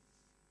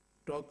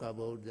talk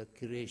about the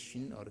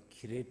creation or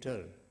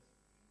creator,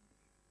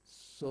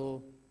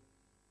 so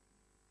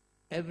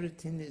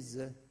everything is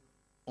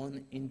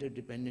on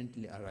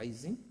interdependently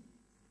arising,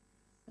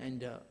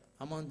 and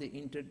among the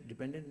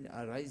interdependently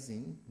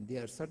arising,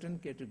 there are certain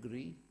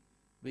category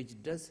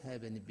which does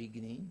have a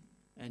beginning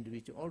and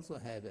which also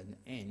have an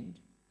end,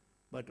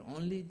 but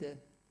only the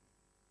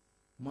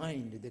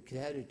mind, the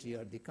clarity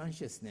or the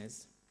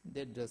consciousness,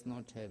 that does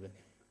not have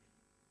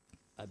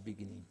a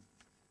beginning.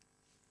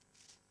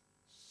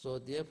 So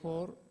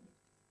therefore,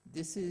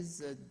 this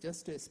is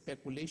just a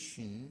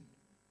speculation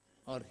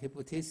or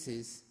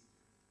hypothesis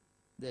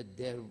that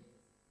there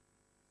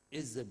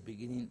is a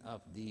beginning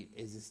of the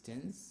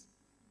existence,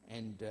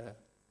 and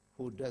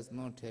who does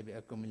not have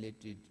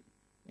accumulated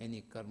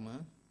any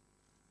karma,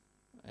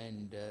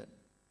 and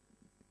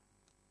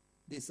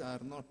these are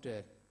not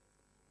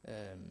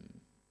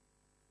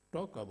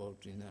talked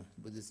about in a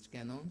Buddhist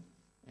canon,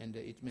 and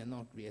it may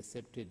not be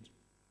accepted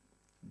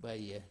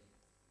by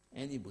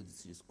any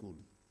Buddhist school.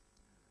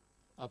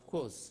 Of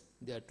course,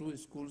 there are two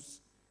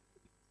schools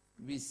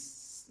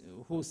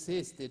who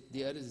says that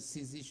there is a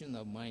cessation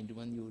of mind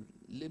when you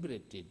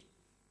liberated.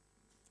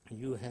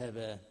 You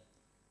have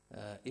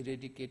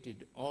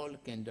eradicated all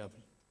kind of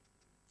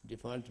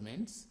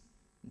defaultments,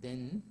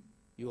 then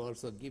you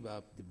also give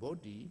up the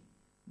body,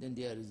 then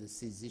there is a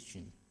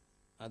cessation.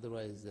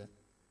 Otherwise,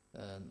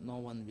 no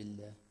one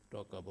will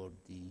talk about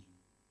the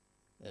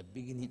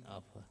beginning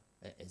of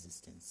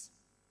existence.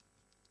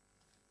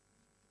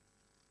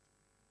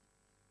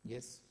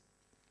 Yes?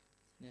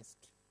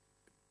 Next.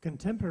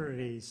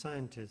 Contemporary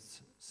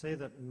scientists say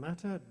that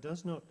matter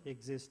does not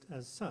exist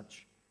as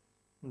such,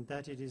 and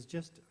that it is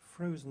just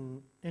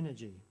frozen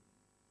energy.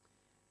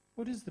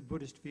 What is the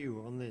Buddhist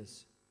view on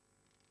this?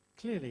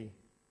 Clearly,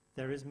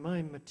 there is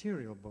my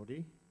material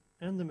body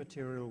and the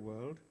material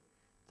world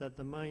that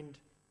the mind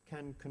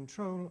can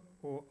control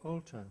or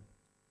alter.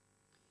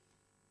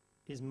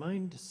 Is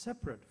mind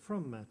separate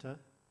from matter,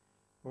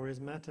 or is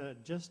matter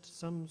just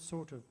some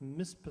sort of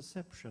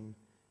misperception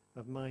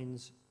of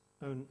mind's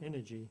own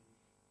energy,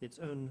 its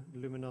own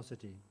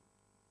luminosity?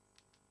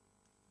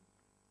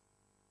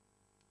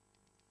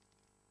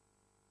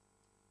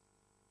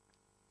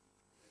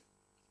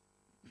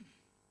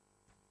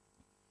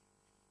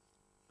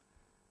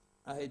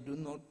 I do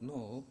not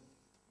know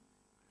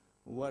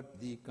what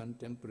the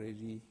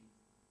contemporary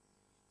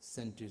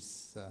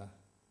scientists are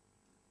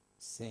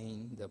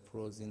saying, the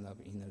frozen of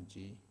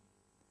energy.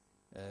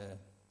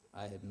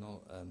 I have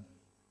no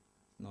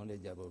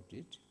knowledge about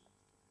it.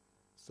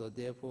 So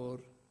therefore,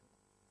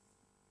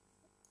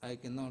 I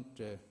cannot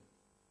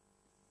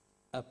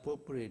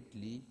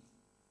appropriately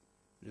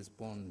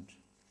respond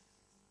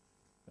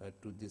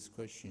to this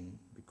question,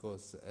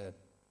 because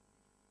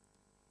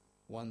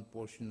one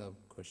portion of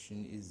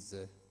question is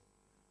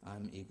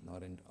I'm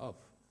ignorant of.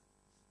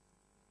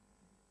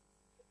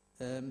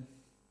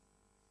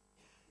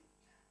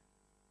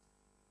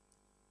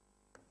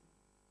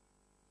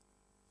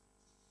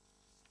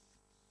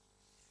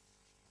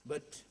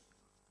 But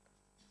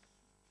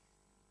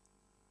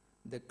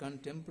the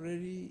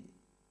contemporary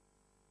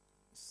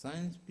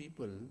science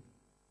people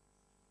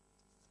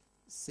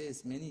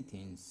says many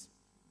things,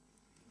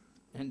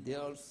 and they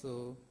are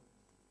also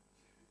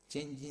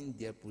changing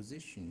their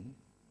position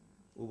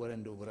over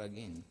and over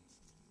again.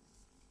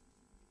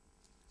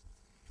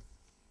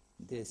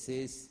 They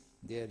says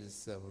there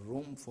is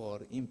room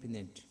for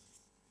infinite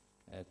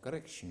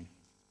correction.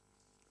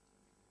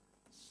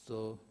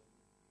 So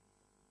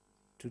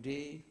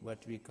today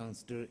what we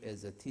consider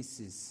as a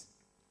thesis,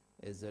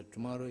 as a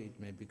tomorrow it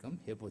may become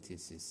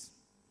hypothesis,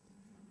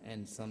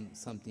 and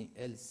something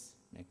else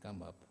may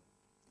come up.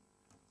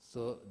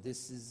 So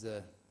this is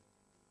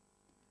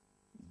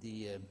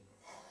the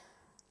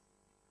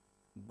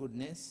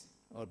goodness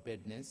or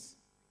badness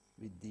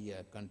with the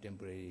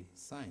contemporary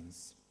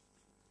science.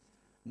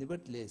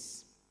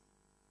 Nevertheless,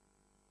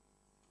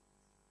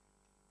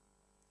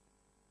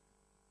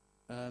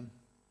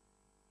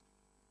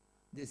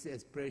 these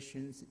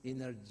expressions,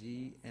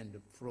 energy and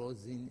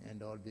frozen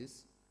and all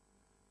this,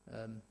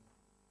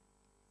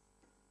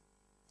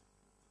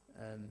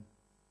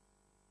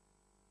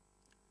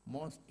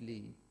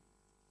 mostly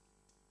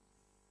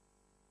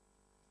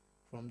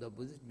from the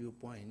Buddhist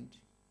viewpoint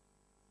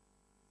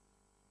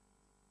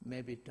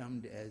may be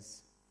termed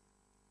as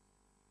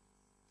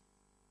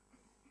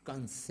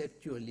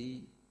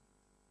conceptually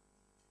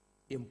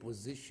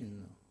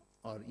imposition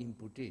or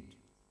imputed,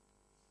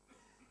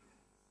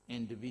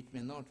 and which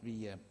may not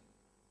be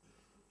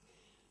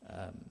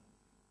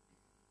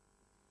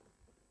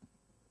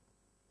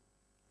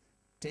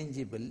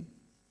tangible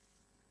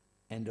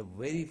and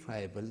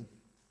verifiable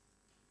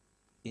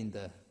in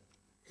the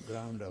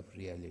ground of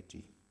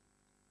reality.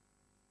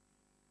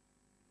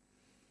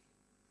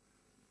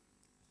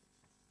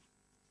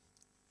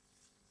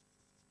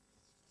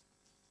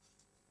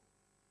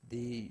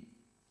 The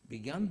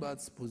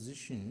Vigyanbad's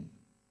position,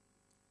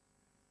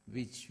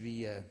 which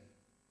we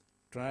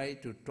try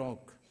to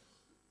talk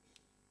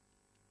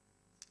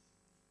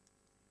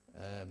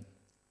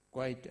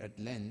quite at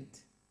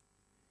length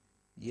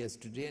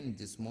yesterday and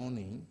this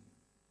morning,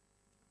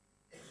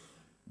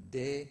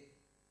 they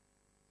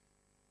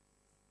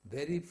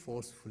very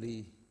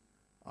forcefully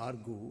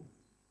argue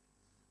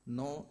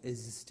no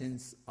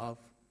existence of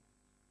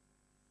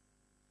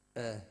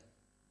a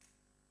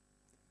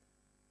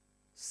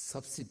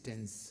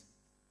subsistence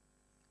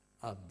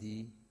of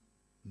the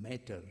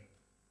matter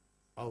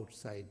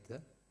outside the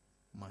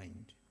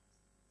mind.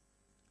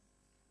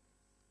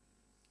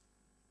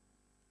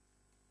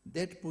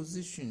 That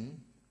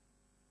position,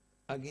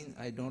 again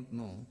I don't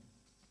know,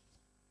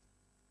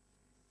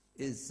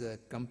 is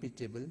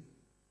compatible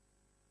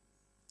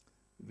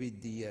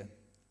with the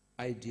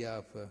idea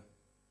of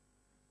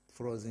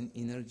frozen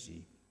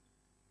energy.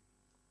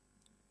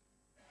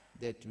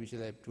 that we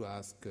shall have to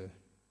ask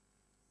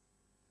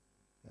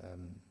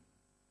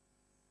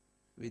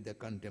with the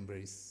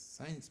contemporary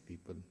science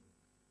people.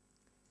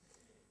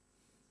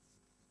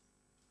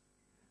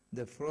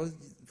 The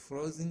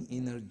frozen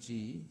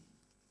energy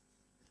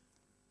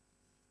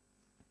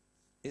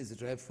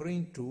is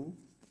referring to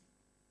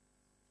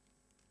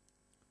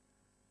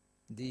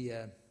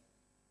the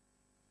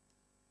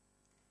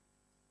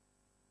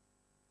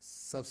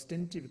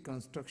substantive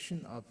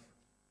construction of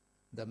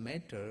the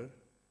matter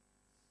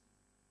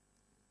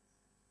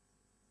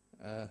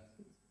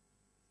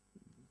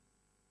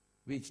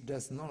which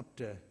does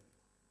not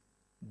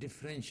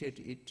differentiate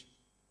it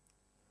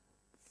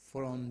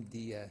from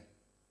the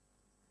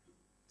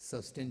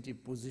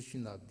substantive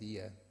position of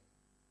the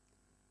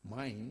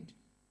mind,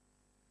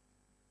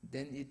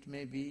 then it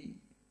may be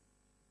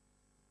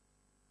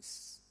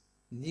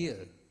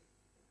near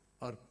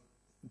or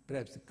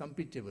perhaps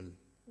compatible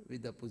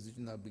with the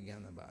position of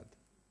Vijnanabad.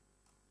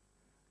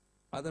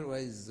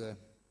 Otherwise,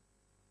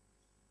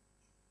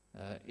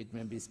 it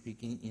may be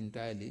speaking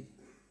entirely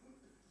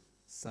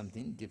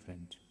something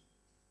different.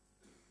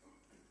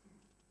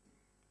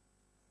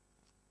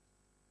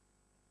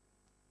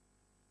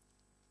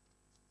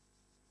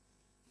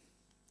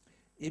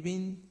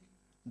 Even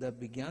the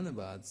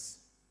Vijnanabads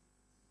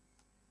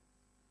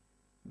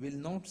will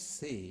not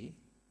say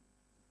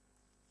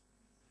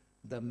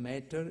the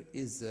matter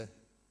is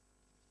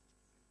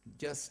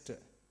just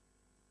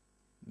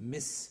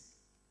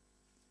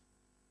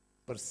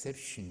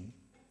misperception,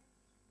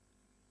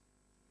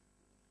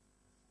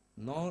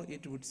 nor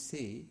it would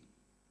say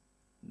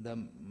the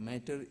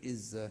matter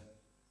is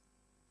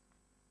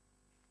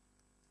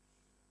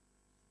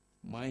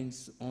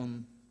mind's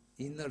own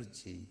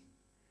energy,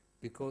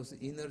 because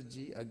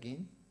energy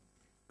again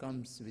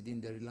comes within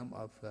the realm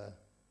of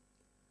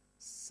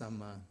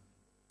some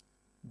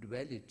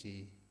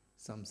duality,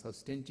 some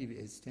substantive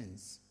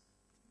existence.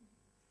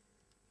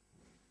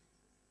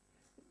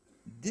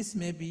 This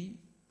may be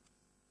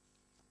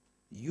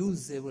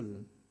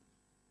usable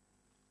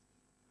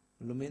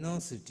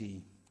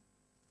luminosity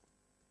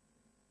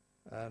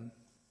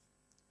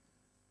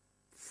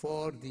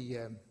for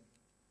the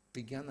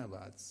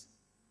Vijnanavads.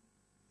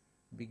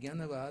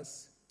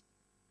 Vijnanavads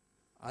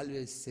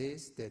always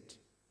says that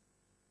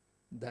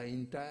the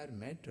entire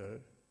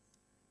matter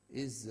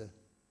is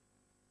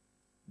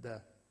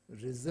the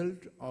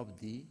result of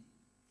the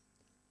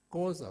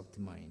cause of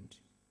the mind,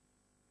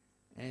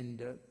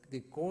 and the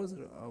cause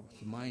of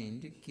the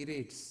mind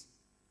creates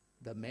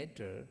the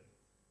matter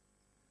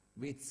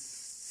with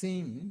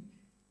same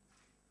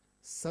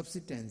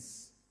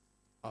substance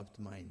of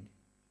the mind.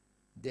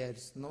 There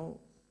is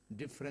no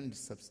different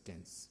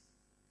substance.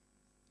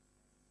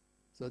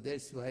 So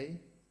that's why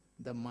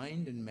the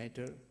mind and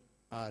matter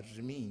are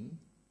remain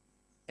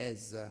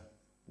as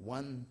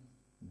one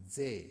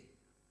jay,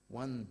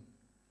 one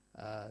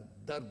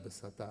darb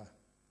sata,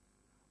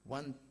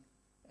 one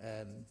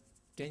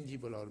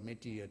tangible or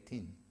material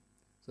thing.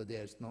 So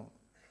there is no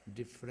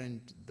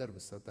different darb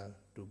sata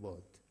to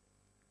both.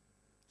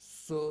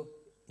 So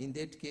in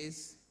that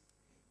case,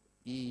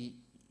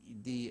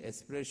 the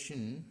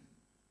expression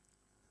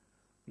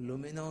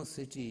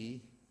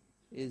luminosity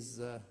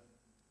is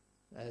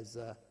as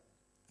a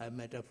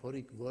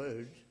metaphoric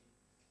word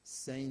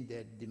saying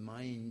that the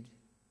mind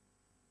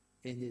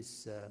in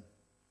its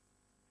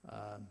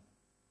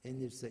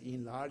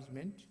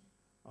enlargement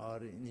or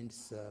in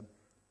its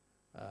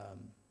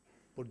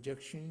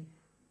projection,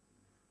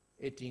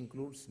 it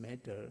includes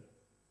matter,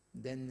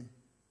 then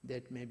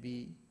that may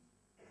be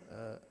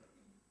a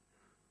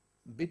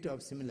bit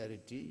of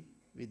similarity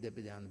with the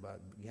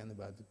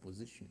Vijnanabad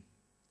position.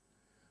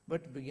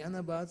 But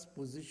Vijnanabad's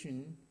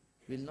position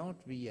will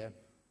not be,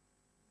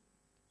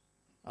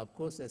 of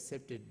course,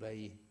 accepted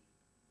by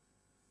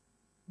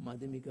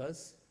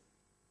Madhyamikas,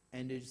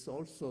 and it's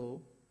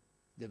also,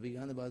 the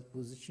Vijnanabad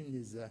position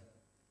is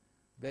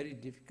very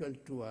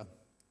difficult to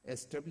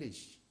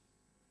establish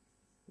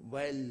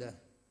while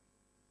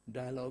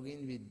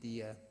dialoguing with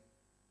the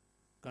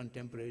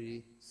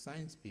contemporary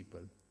science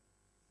people.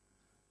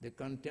 The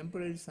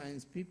contemporary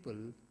science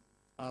people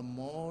are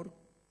more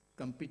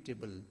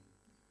comfortable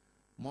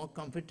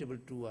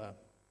to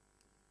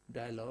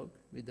dialogue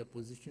with the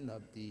position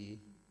of the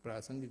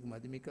Prasangik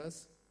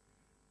Madhyamikas,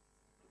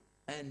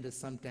 and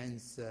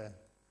sometimes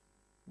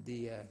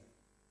the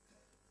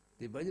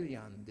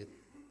Vajrayana,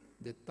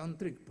 the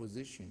tantric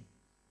position,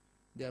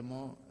 they are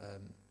more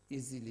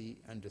easily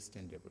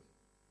understandable.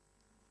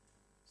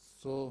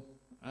 So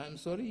I am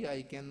sorry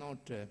I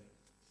cannot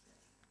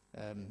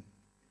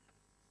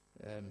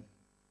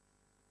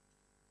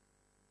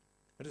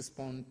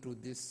respond to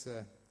this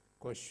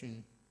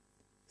question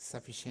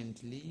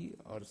sufficiently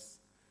or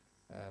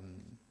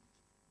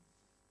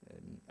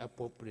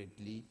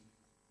appropriately,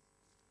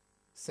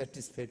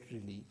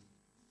 satisfactorily,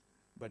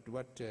 but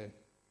what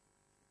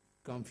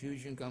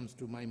confusion comes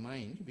to my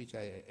mind, which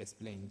I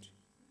explained,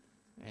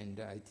 and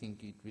I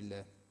think it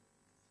will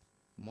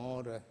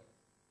more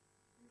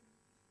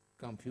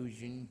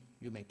confusion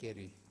you may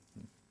carry.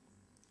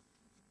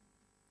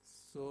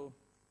 So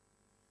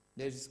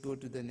Let's go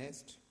to the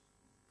next.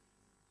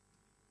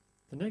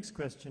 The next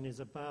question is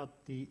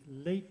about the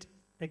late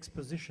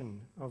exposition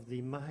of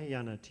the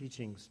Mahayana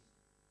teachings.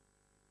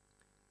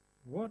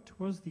 What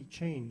was the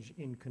change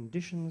in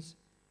conditions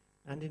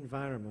and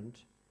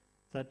environment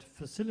that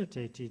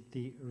facilitated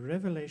the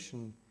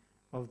revelation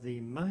of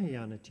the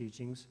Mahayana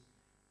teachings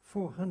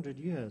 400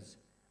 years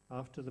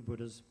after the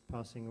Buddha's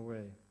passing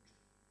away?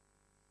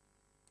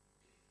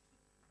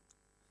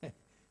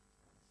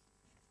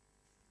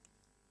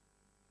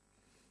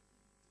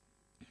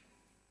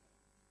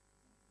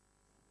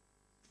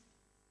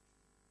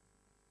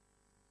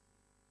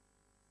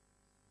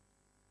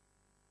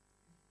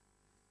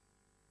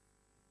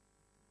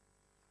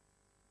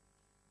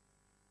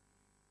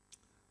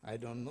 I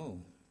don't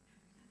know.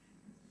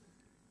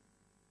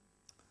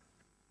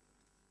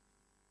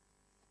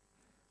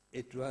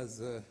 It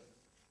was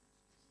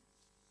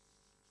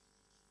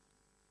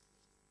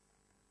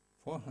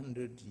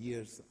 400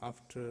 years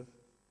after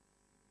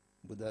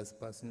Buddha's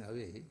passing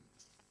away,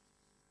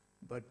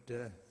 but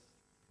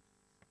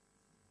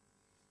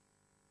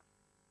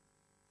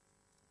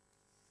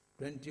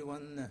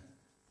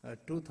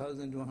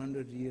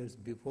 2,100 years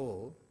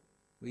before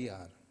we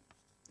are.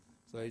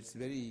 So it's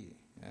very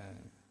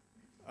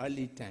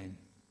early time.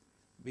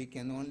 We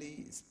can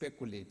only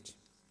speculate,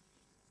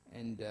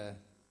 and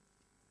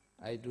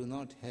I do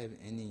not have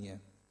any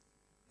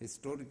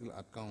historical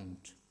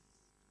account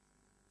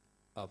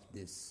of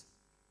this.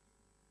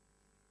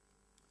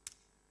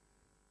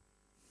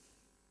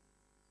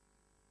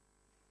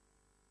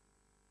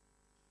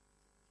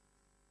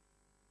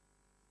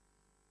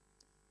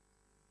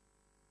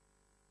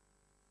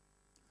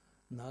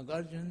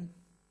 Nagarjuna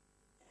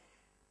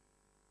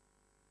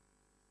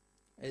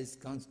is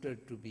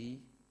considered to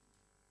be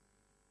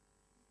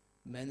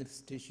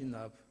manifestation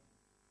of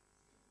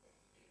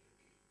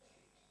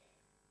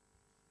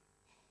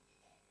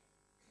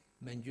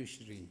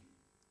Manjushri,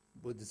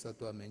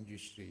 Bodhisattva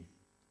Manjushri.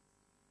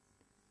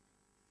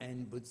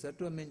 And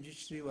Bodhisattva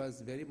Manjushri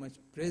was very much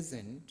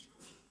present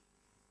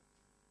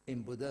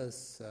in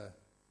Buddha's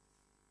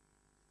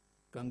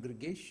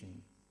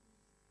congregation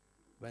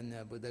when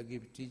Buddha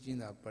gave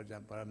teaching of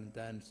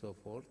Paramita and so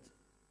forth.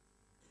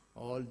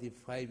 All the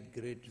 5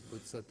 great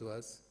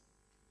Bodhisattvas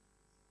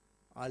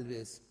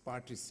always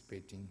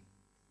participating.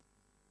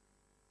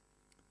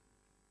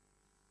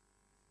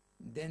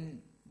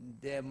 Then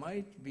there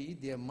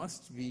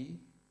must be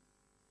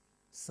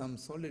some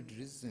solid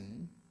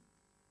reason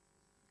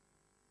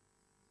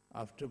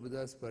after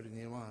Buddha's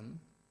parinirvana,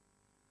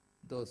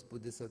 those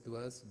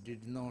Bodhisattvas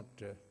did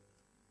not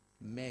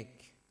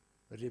make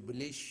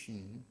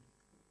revelation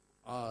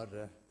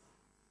or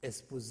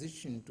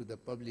exposition to the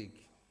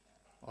public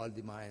all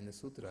the Mahayana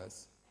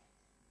sutras,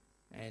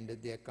 and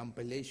their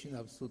compilation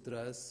of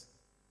sutras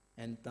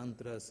and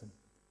tantras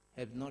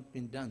have not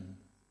been done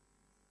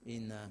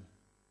in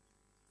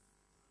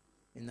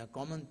the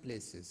common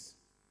places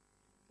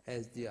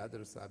as the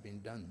others have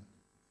been done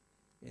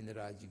in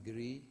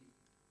Rajgiri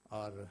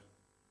or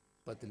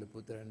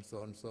Pataliputra and so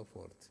on and so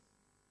forth.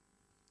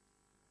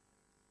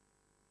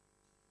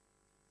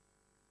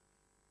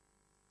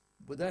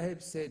 Buddha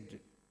had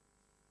said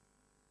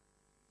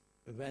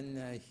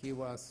when he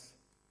was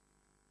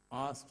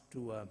asked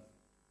to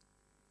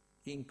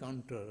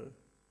encounter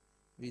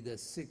with the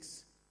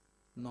 6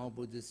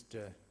 non-Buddhist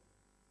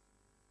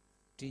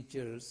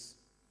teachers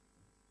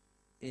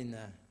in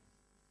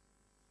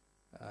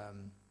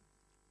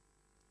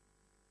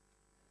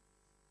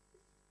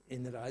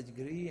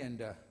Rajgiri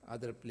and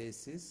other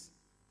places,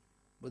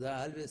 Buddha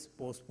always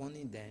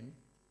postponing them,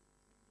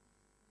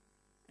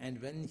 and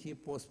when he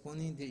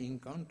postponing the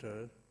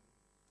encounter,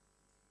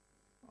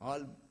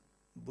 all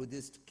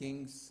Buddhist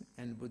kings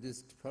and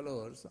Buddhist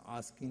followers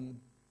asking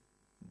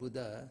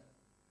Buddha,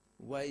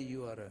 why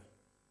you are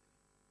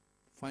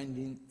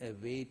finding a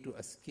way to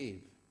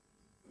escape?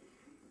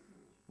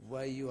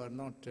 Why you are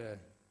not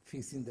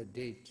fixing the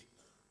date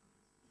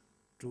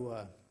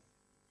to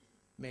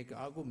make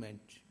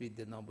argument with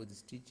the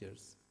non-Buddhist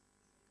teachers?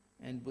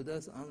 And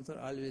Buddha's answer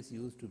always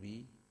used to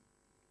be,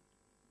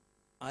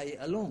 I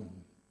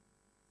alone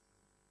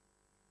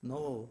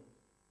know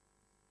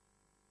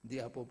the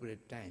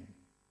appropriate time.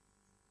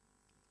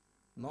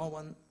 No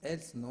one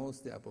else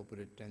knows the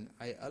appropriate time.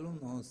 I alone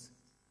knows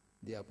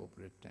the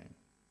appropriate time.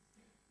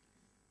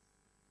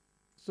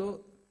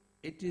 So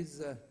it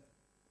is a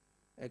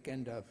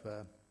kind of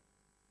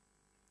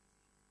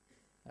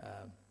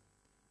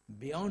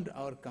beyond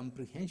our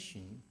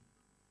comprehension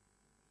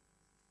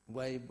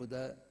why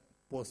Buddha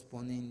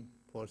postponing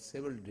for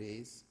several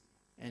days,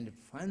 and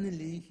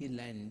finally he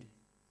landed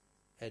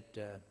at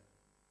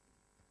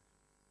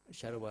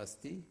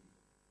Sharavasti,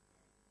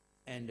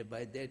 and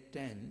by that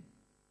time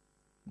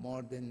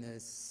more than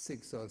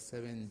 6 or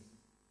 7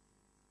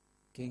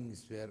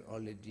 kings were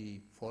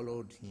already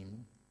followed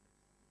him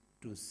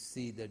to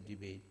see the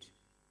debate.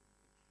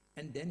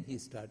 And then he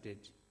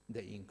started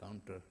the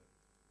encounter.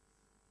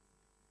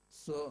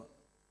 So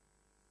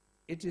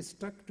it is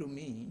struck to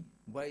me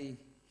why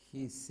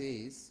he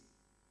says,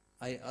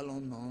 I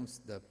alone knows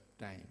the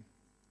time.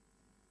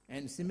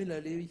 And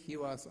similarly, he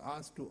was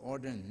asked to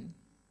ordain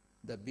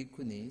the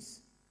bhikkhunis,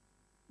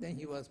 then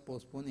he was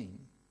postponing,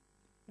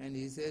 and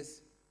he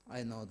says,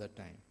 I know the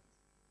time.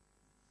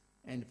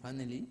 And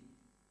finally,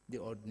 the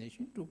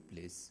ordination took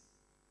place.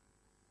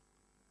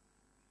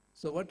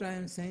 So what I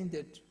am saying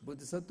that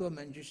Bodhisattva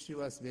Manjushri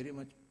was very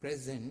much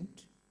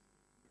present,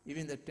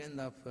 even the 10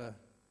 of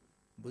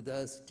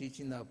Buddha's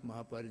teaching of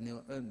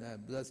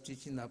Buddha's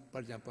teaching of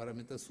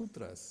Prajnaparamita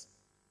Sutras.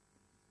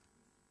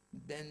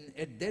 Then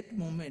at that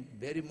moment,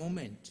 very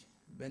moment,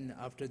 when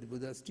after the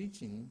Buddha's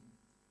teaching,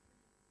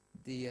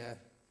 the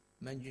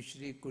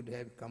Manjushri could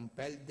have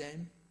compelled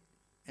them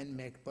and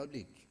make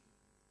public.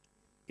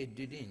 It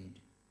didn't.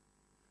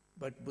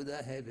 But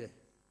Buddha had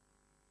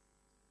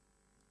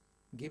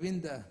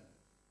given the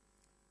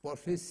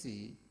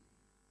prophecy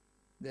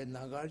that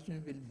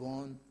Nagarjuna will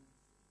born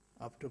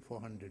after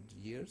 400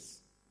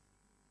 years,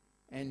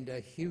 and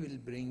he will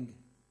bring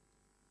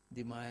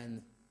the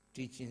Mayan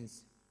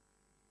teachings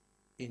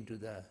into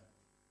the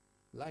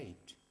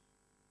light.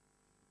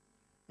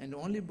 And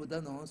only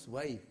Buddha knows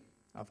why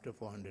after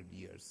 400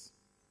 years.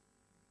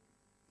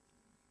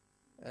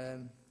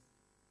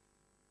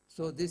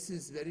 So this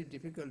is very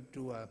difficult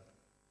to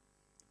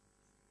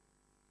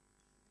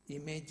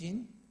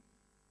imagine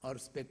or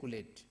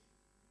speculate.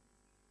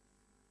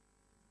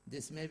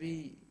 This may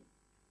be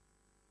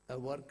a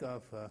work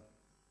of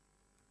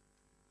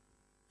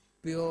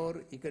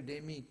pure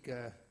academic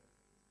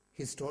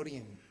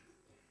historian,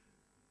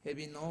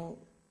 having no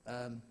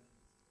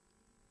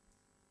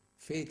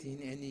faith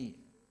in any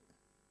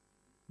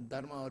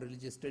dharma or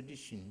religious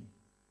tradition,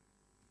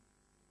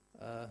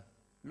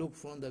 look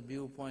from the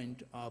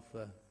viewpoint of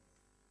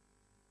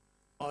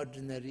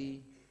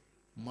ordinary,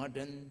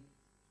 modern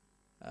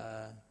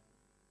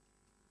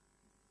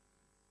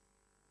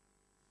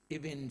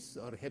events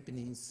or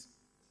happenings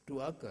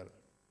to occur.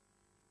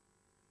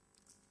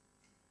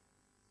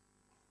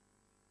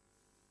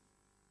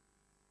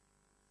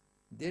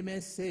 They may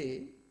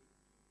say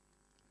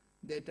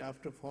that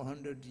after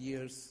 400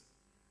 years,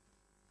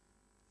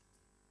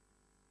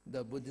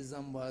 the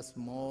Buddhism was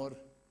more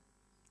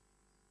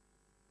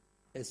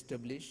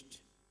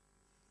established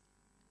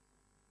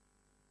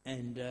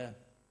and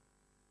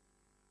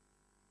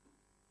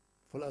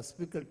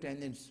philosophical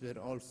tenets were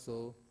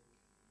also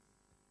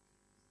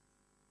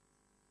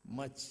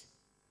much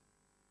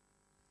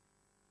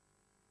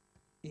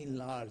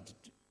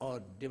enlarged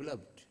or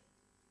developed.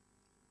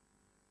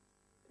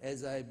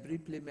 As I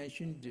briefly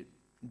mentioned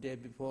day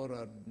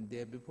before,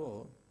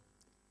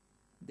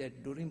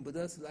 that during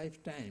Buddha's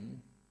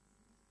lifetime,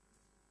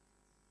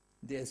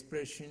 the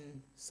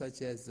expression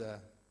such as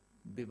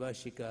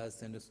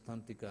Vibhashikas and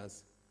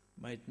Sthantikas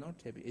might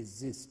not have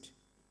existed.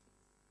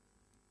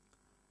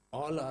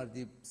 All are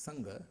the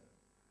Sangha,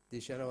 the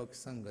Sharavaka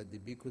Sangha, the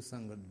Bhikkhu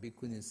Sangha, the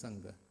Bhikkhuni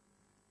Sangha,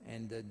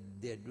 and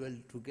they dwell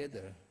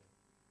together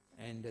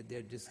and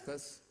they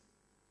discuss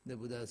the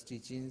Buddha's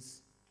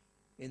teachings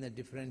in a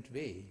different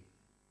way.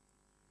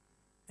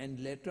 And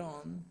later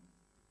on,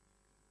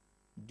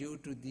 due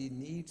to the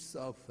needs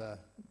of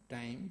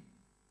time,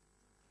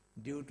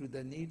 due to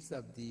the needs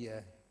of the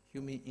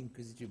human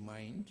inquisitive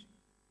mind,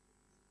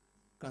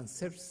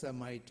 concepts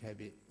might have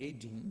a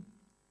aging,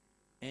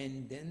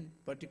 and then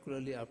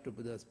particularly after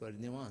Buddha's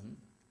Parinirvana,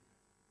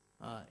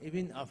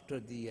 even after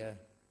the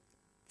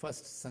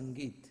first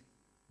Sangit,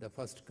 the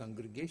first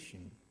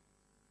congregation,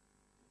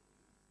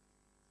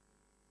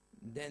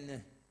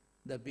 then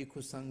the Bhikkhu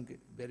Sangha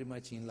very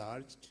much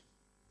enlarged,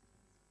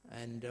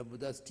 and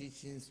Buddha's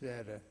teachings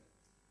were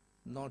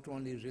not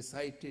only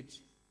recited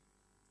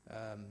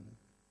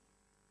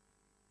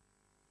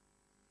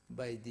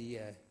by the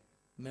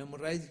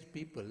memorized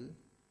people,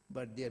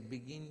 but they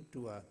begin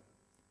to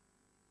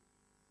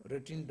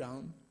written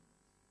down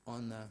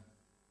on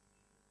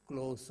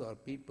clothes or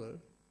paper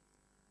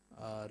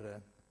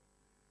or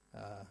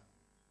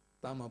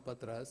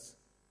tamapatras.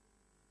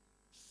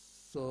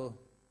 So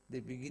the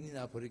beginning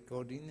of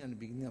recording and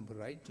beginning of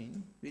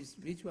writing,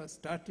 which was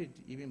started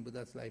even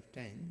Buddha's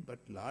lifetime, but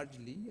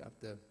largely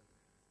after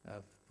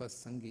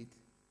first Sangit,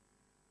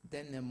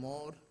 then a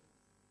more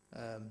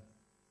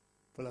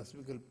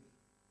philosophical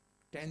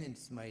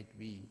tenets might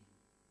be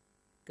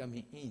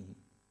coming in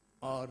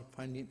or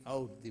finding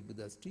out the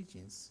Buddha's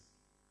teachings.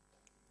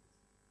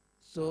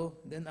 So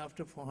then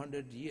after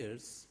 400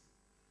 years,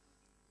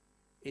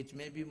 it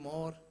may be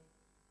more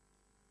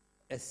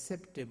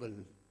acceptable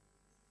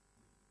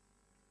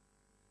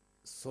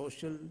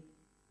social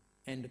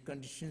and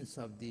conditions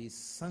of the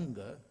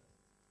Sangha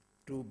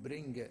to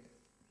bring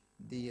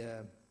the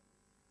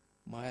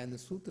Mahayana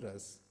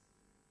Sutras.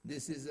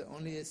 This is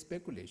only a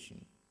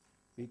speculation.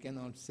 We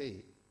cannot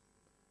say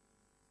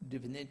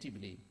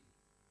definitively.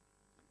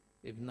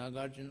 If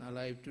Nagarjuna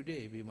alive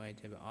today, we might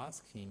have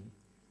asked him,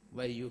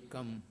 why you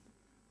come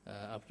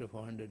after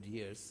 400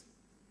 years?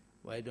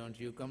 Why don't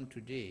you come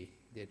today?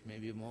 That may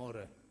be more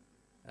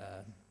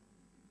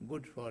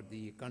good for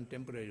the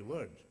contemporary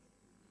world.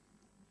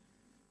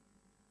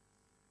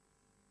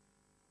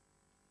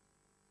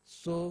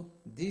 So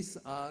these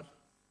are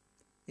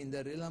in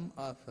the realm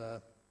of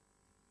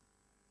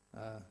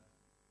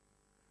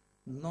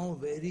no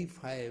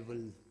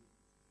verifiable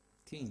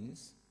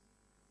things,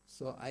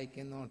 so I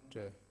cannot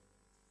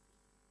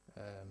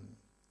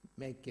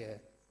make a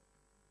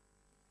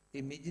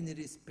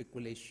imaginary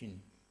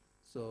speculation,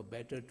 so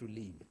better to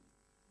leave.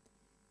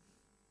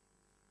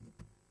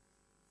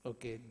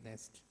 Okay,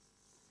 next.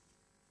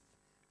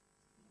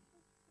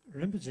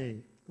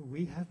 Rinpoche,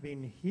 we have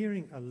been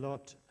hearing a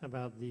lot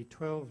about the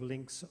 12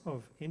 links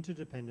of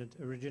interdependent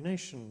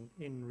origination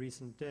in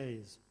recent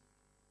days,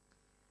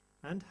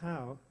 and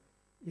how,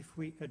 if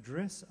we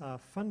address our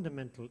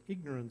fundamental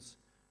ignorance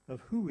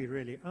of who we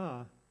really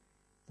are,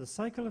 the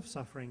cycle of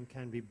suffering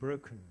can be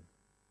broken.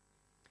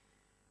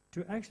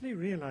 To actually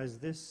realize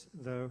this,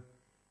 though,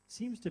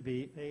 seems to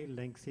be a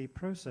lengthy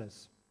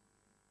process.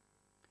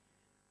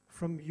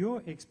 From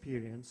your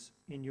experience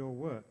in your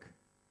work,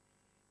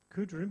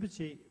 could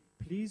Rinpoche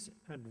please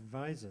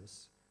advise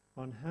us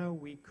on how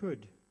we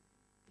could,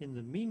 in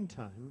the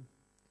meantime,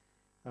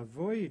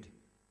 avoid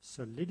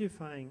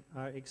solidifying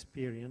our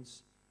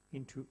experience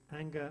into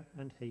anger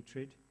and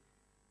hatred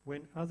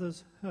when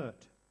others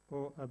hurt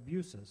or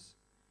abuse us,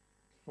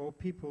 or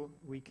people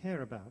we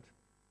care about,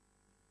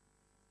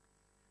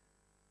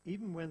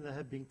 even when there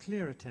have been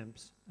clear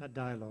attempts at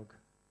dialogue?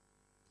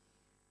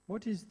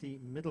 What is the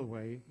middle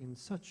way in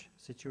such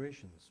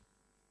situations?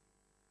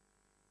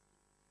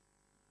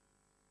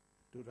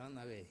 To run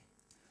away.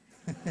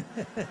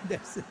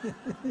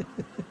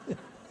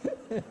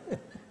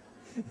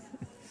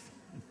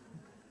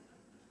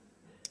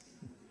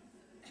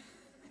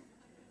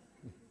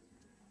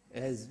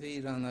 As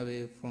we run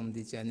away from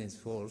the Chinese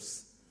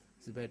force,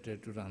 it's better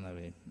to run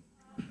away.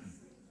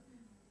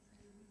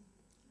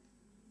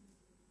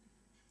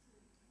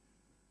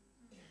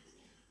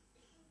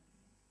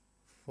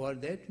 For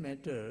that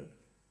matter,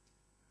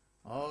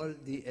 all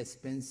the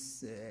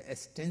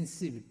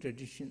extensive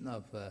tradition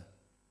of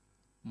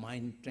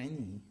mind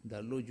training,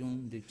 the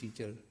Lojong, the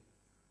teacher,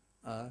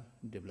 are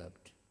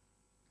developed.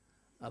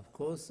 Of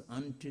course,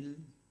 until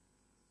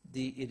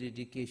the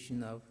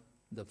eradication of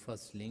the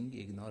first link,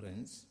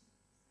 ignorance,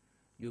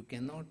 you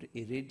cannot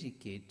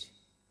eradicate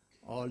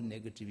all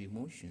negative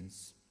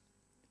emotions,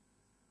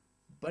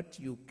 but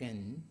you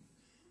can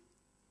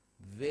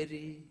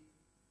very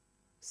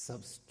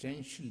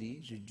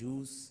substantially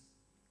reduce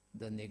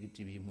the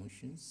negative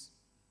emotions.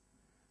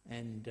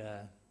 And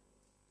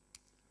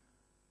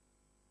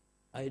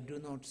I do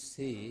not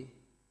say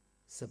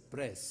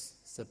suppress.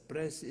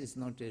 Suppress is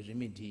not a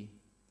remedy,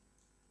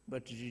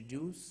 but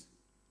reduce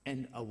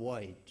and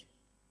avoid,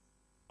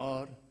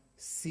 or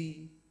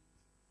see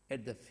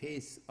at the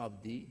face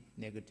of the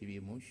negative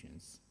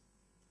emotions.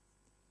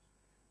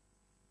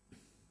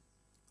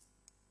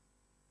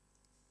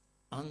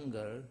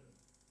 Anger,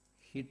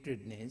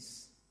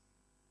 hatredness,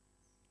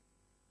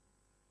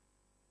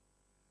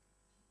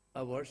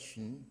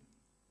 aversion,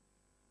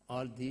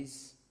 all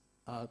these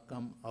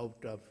come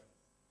out of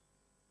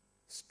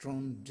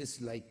strong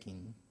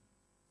disliking.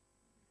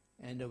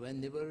 And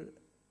whenever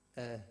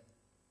a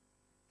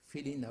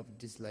feeling of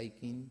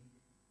disliking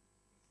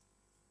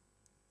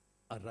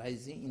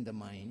arising in the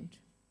mind,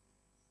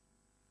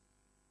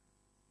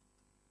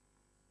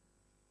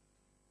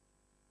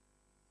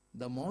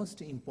 the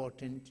most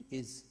important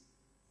is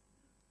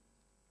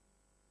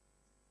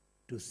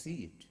to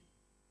see it,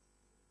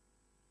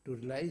 to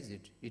realize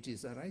it, it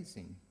is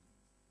arising.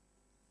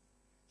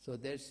 So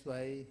that's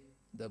why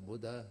the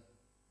Buddha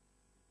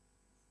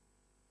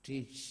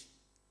teach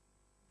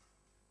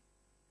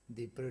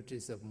the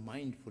practice of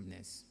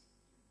mindfulness.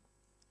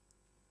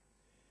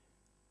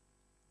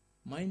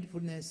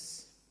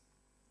 Mindfulness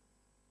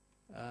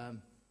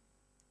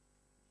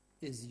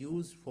is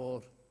used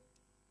for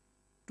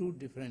two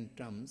different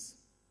terms,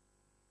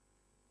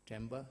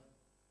 Temba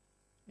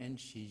and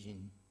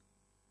Shijin.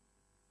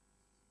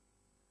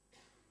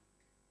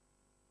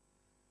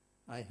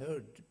 I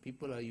heard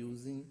people are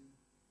using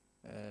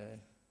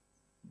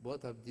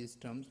both of these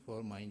terms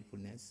for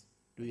mindfulness.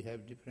 Do you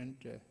have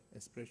different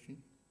expression?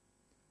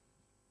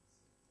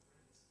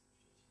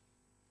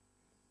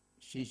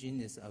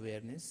 Shijin is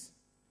awareness,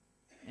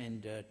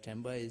 and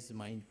Temba is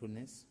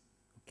mindfulness.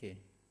 Okay.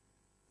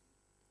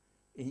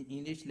 In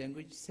English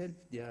language itself,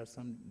 there are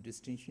some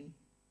distinction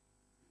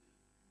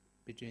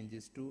between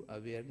these two,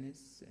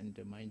 awareness and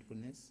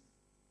mindfulness.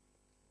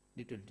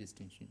 Little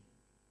distinction.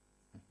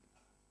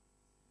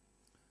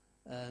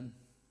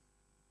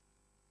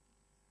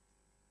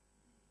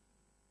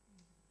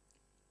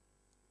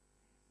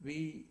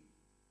 We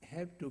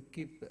have to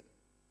keep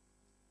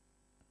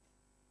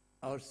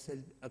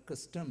ourselves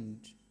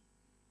accustomed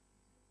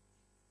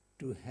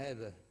to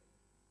have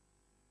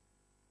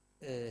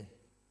a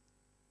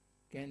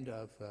kind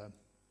of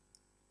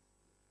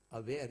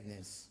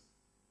awareness,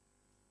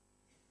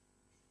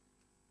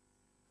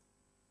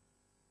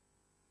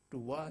 to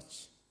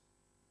watch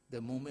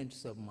the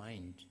movements of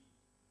mind,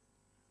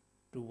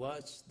 to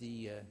watch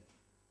the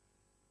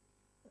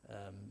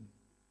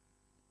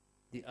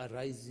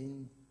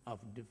arising of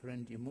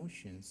different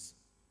emotions.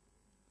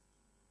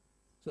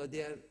 So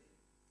there are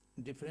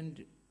different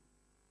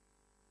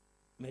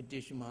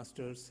meditation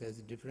masters has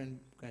different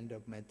kind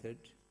of method.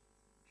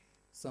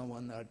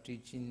 Someone are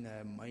teaching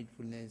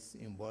mindfulness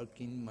in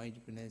working,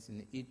 mindfulness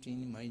in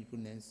eating,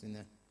 mindfulness in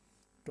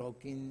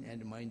talking,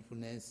 and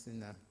mindfulness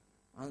in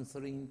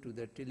answering to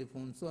the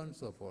telephone, so on and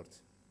so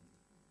forth.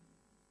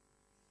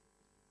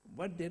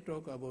 What they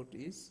talk about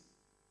is,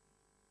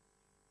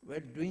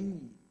 while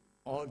doing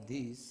all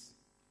this,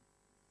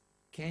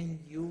 can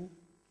you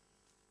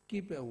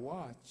keep a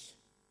watch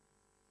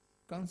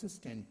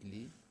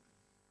consistently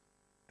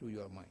to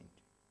your mind?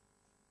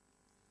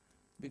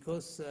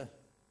 Because,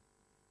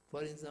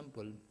 for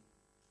example,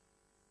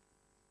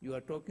 you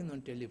are talking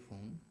on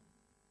telephone,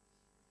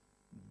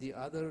 the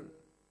other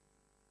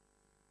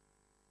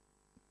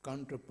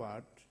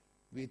counterpart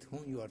with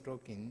whom you are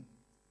talking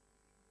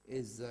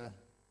is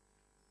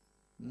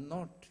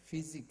not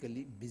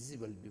physically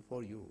visible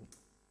before you.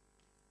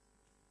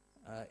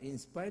 In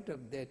spite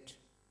of that,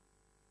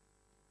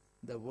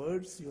 the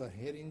words you are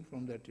hearing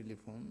from the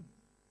telephone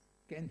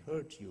can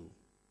hurt you.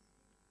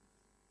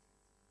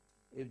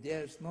 If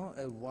there is no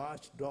a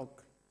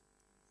watchdog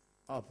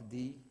of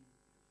the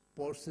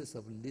process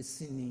of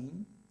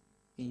listening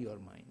in your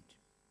mind,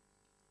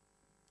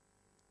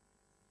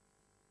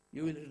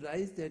 you will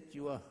realize that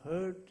you are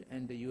hurt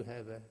and you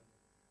have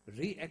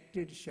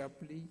reacted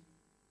sharply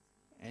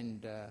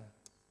and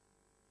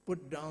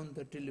put down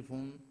the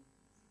telephone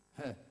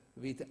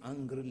with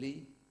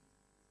angrily.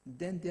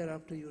 Then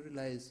thereafter you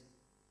realize,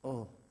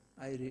 oh,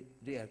 I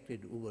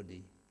reacted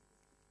overly.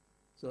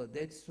 So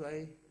that's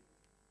why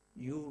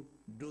you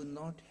do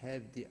not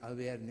have the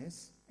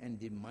awareness and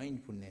the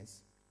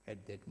mindfulness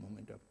at that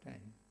moment of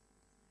time.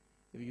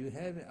 If you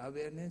have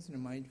awareness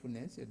and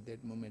mindfulness at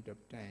that moment of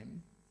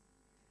time,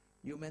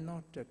 you may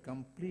not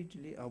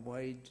completely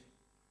avoid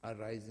a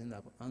rising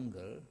of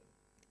anger,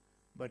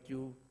 but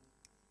you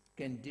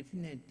can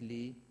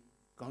definitely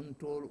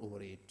control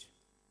over it,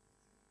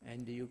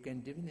 and you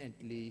can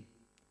definitely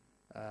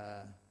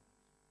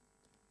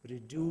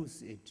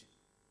reduce it,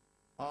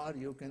 or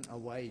you can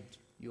avoid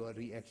your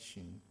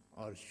reaction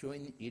or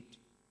showing it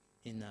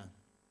in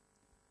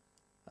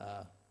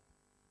a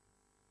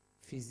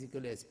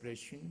physical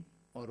expression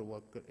or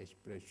vocal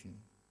expression.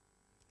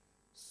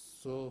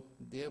 So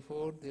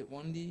therefore the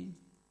only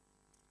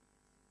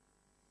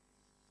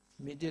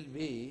middle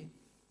way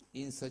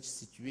in such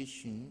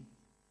situation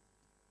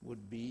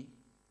would be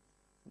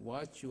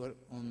watch your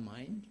own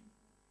mind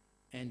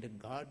and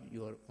guard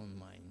your own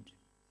mind.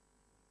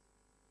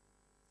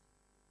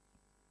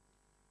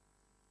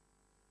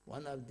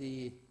 One of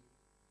the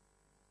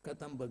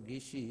Katamba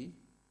Gishi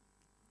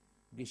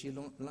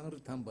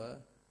Langruthamba,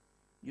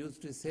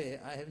 used to say,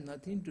 I have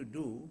nothing to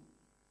do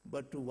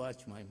but to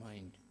watch my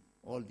mind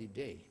all the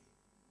day.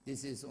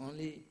 This is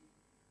only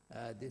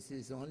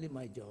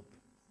my job.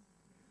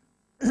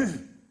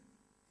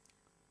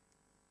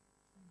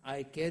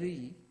 I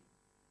carry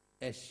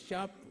a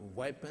sharp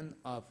weapon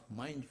of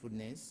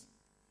mindfulness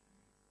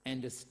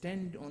and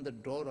stand on the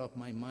door of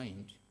my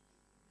mind,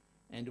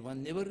 and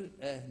whenever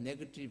a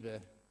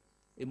negative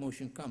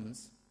emotion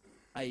comes,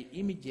 I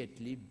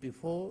immediately,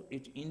 before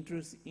it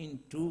enters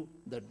into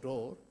the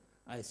door,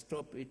 I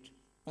stop it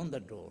on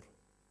the door.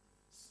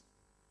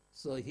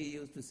 So he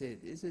used to say,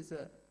 this is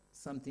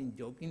something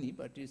jokingly,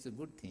 but it's a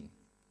good thing.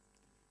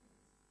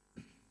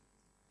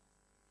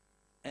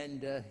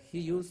 And he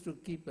used to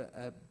keep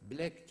a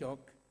black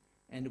chalk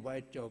and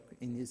white chalk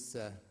in his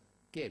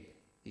cave.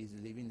 He's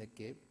living in a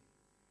cave,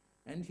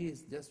 and he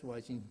is just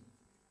watching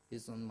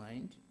his own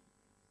mind.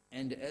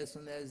 And as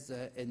soon as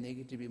a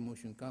negative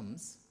emotion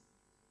comes,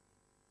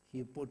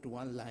 he put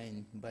one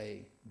line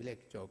by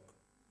black chalk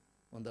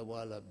on the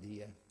wall of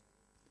the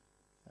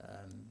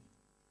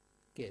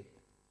cave.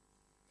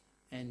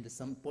 And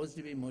some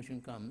positive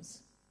emotion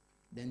comes,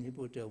 then he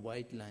put a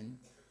white line.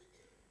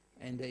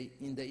 And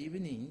in the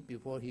evening,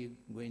 before he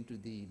going to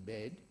the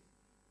bed,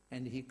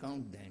 and he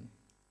count them.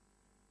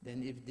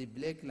 Then if the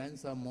black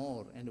lines are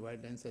more and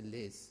white lines are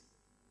less,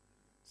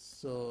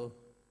 so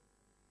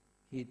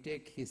he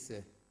take his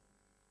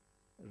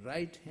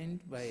right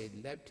hand by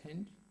left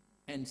hand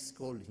and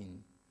scold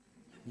him.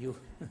 You,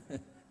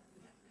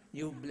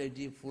 you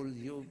bloody fool,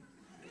 you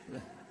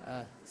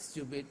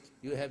stupid,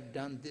 you have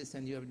done this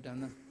and you have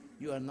done that.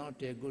 You are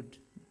not a good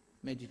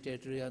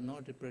meditator, you are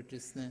not a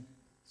practitioner,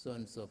 so on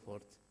and so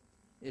forth.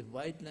 If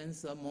white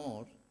lines are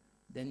more,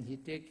 then he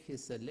take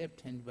his left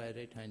hand by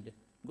right hand.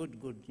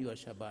 Good, you are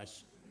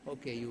shabash.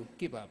 Okay, you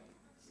keep up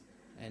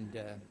and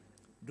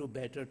do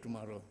better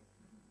tomorrow.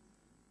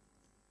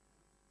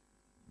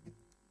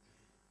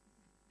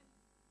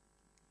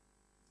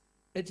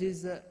 It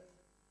is a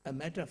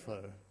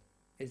metaphor,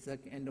 it's a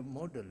kind of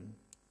model.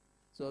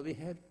 So we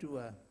have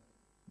to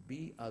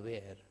be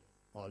aware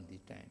all the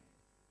time.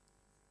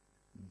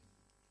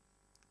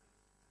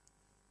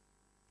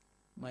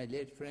 My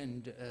late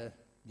friend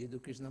Jiddu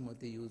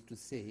Krishnamurti used to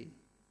say,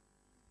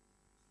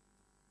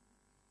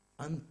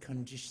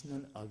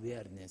 unconditional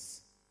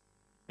awareness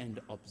and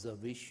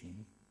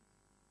observation.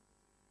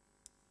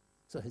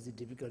 So it's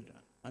difficult to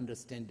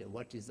understand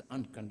what is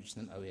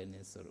unconditional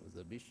awareness or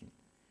observation.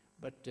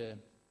 But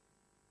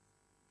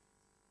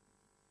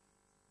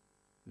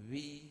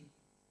we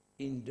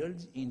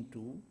indulge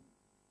into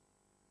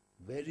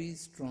very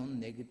strong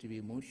negative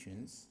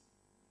emotions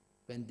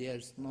when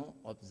there's no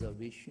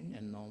observation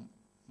and no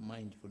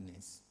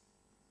mindfulness.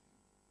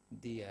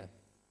 The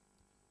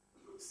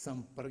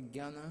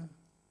sampragyana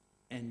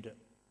and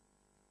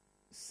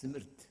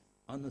smrit,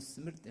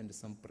 anusmrit and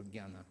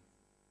sampragyana.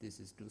 This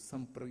is to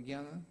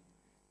sampragyana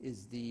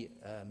is the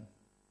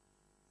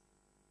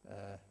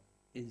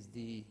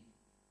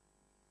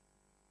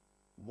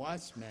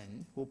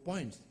watchman who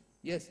points,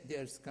 yes,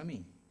 there's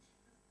coming.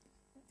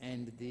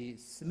 And the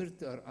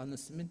smrit or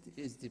anusmrit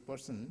is the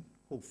person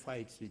who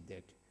fights with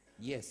that.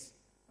 Yes,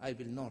 I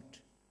will not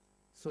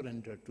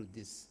surrender to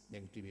this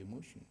negative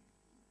emotion.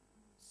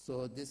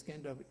 So this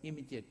kind of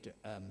immediate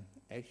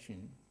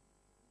action,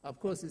 of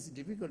course, it's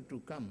difficult to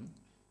come.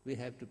 We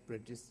have to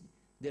practice.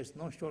 There's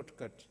no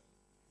shortcut.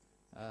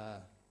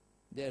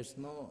 There's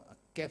no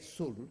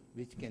capsule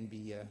which can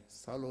be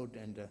swallowed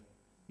and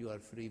you are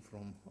free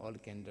from all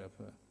kind of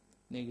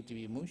negative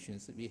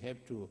emotions. We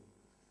have to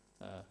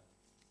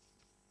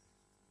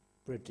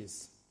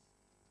practice.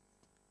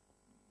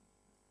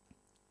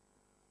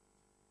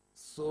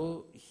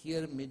 So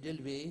here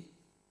middle way,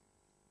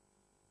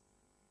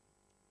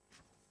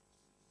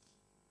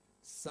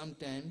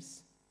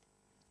 sometimes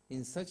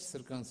in such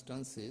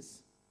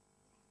circumstances,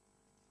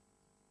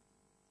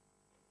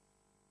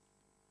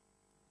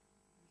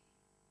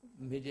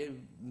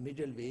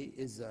 middle way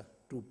is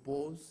to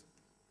pause,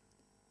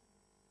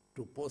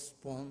 to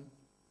postpone,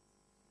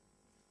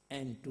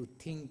 and to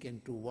think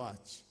and to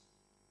watch.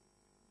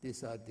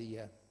 These are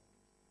the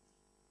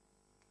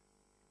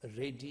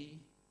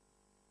ready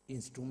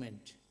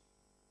instrument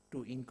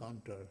to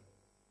encounter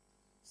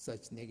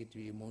such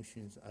negative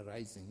emotions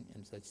arising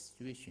in such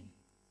situation.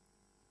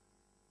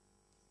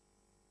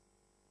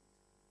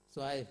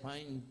 So I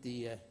find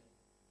the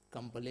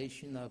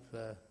compilation of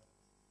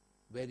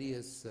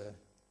various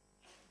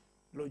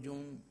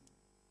Lojong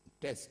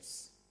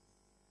tests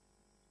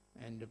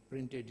and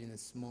printed in a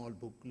small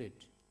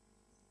booklet,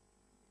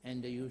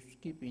 and you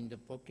keep in the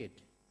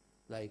pocket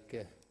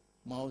like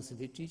Mao's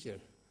literature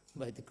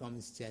by the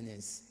Communist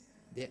Chinese.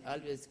 They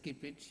always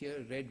keep it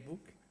here, red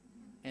book,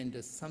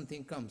 and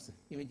something comes,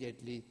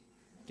 immediately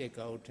take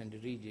out and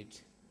read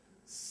it.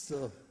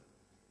 So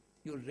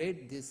you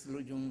read this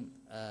Lojong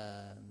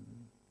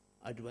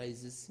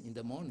advices in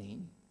the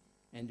morning,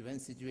 and when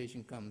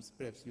situation comes,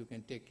 perhaps you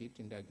can take it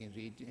and again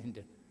read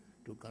and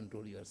to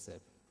control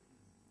yourself.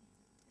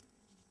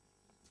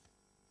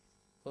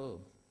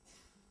 Oh,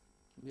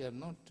 we are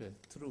not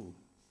through.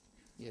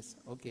 Yes,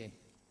 okay.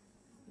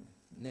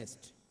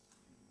 Next.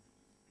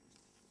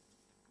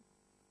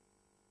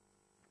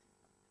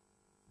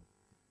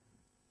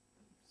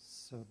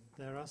 So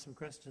there are some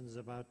questions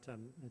about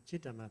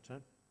Chitta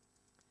Matter.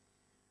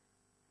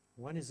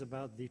 One is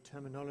about the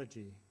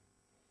terminology.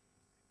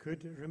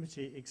 Could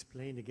Rinpoche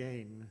explain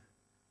again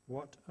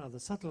what are the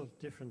subtle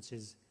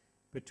differences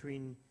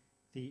between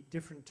the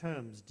different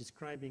terms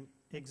describing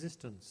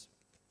existence?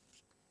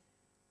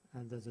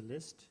 And there's a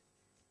list.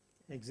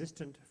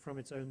 Existent from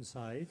its own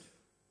side,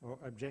 or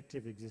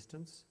objective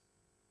existence.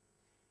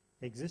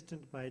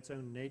 Existent by its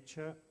own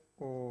nature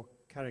or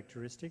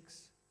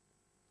characteristics.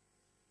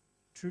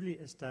 Truly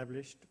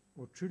established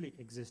or truly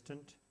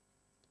existent.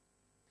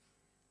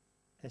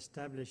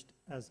 Established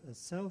as a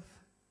self,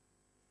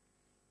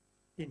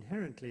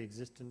 inherently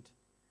existent,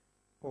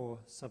 or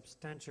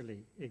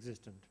substantially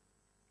existent.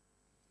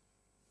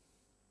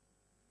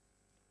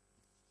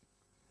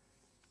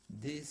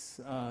 These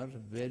are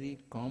very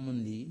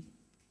commonly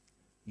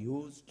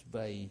used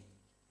by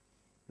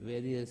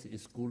various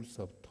schools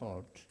of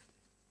thought,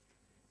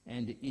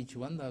 and each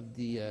one of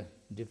the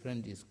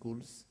different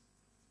schools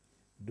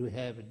do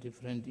have a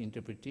different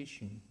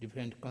interpretation,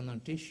 different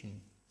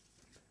connotation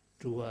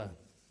to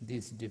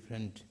these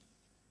different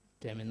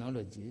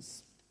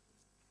terminologies.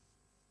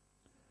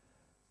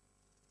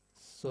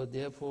 So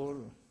therefore,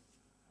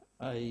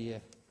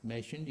 I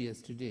mentioned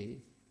yesterday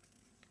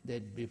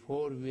that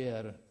before we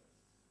are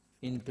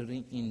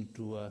entering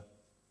into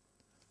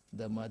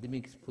the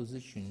madhyamik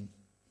position,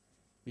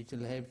 which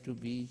will have to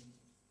be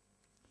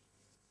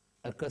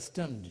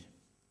accustomed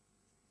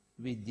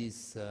with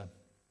these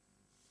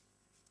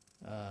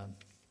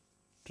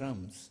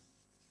terms,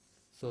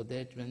 so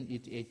that when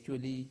it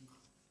actually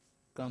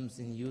comes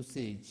in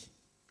usage,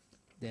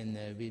 then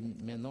we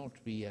may not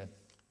be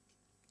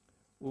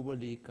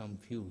overly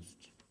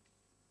confused.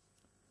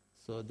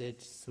 So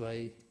that's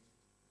why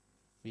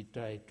we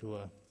try to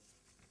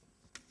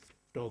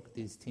talk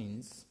these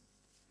things.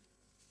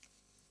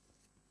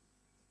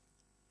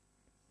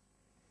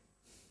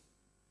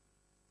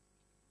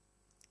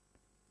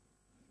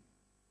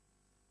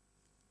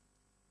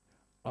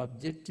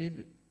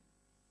 Objective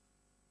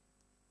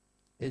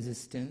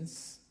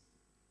existence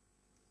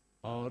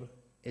or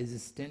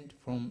existent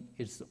from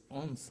its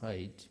own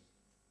side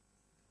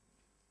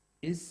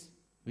is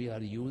we are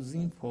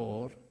using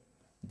for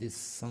this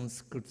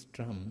Sanskrit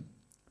term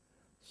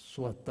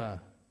swata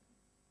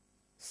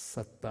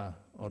satta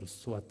or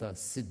swata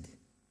siddh.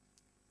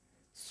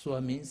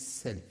 Swa means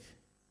self,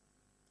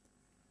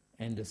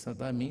 and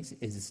Sata means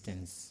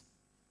existence.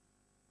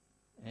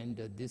 And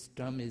this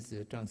term is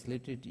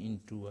translated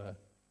into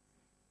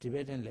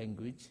Tibetan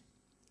language,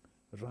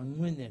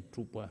 Rangwene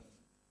Trupa.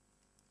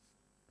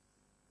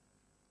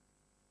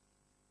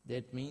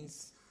 That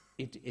means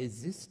it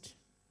exists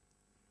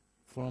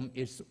from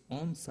its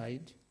own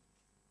side,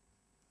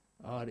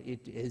 or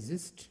it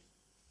exists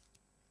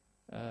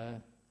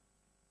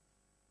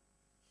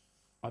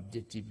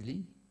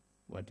objectively,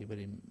 whatever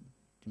it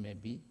may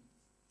be.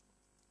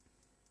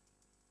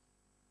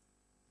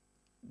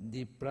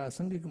 The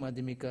Prasangika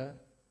Madhyamika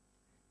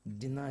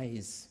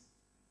denies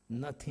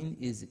nothing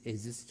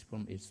exists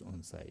from its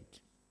own side.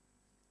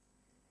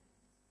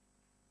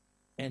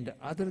 And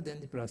other than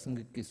the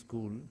Prasangika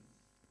school,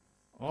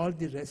 all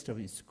the rest of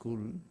the school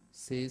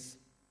says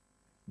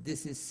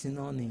this is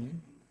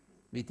synonym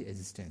with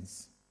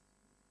existence.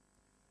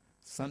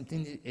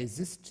 Something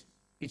exists,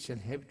 it shall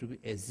have to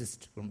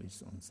exist from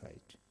its own side.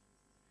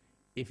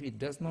 If it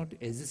does not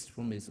exist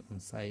from its own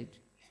side,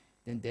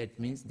 then that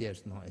means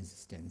there's no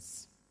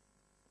existence.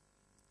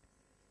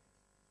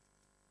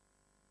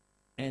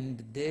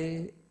 And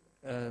they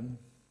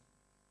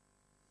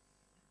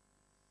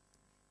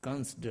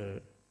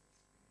consider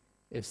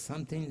if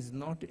something is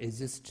not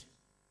exist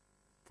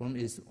from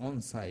its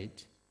own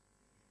side,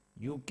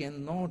 you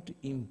cannot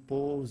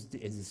impose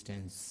the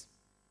existence.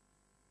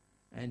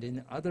 And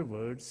in other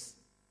words,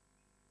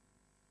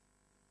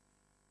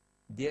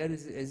 there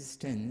is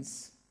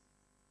existence,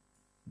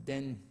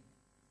 then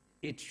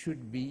it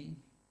should be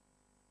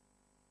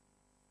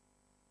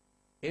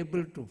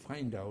able to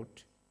find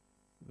out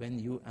when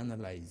you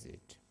analyze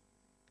it.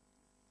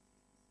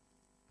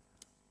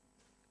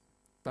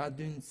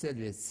 Tadun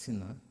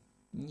selvesina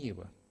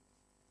niva.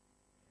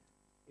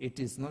 It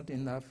is not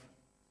enough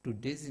to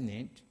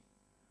designate,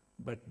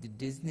 but the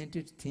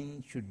designated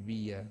thing should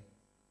be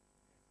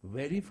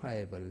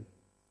verifiable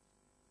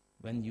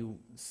when you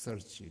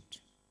search it.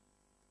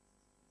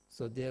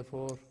 So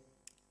therefore,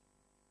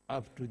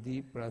 up to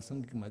the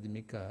Prasangika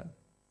Madhyamika,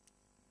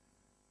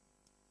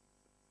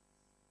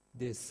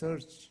 they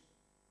search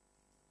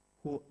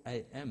who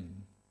I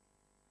am,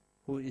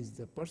 who is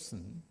the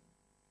person,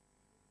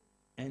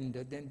 and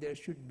then there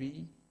should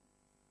be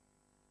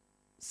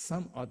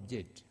some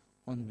object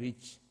on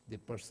which the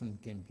person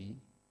can be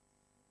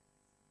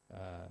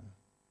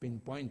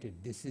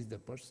pinpointed. This is the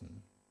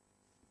person.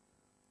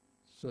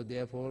 So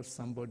therefore,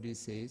 somebody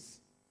says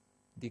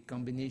the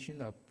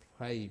combination of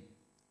 5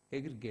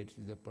 aggregates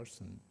the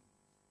person,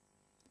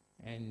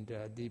 and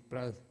the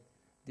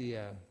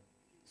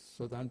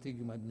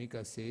Sotantrika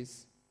Madhyamika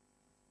says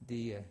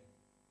the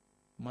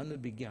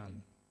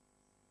Manubhigyan,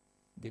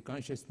 the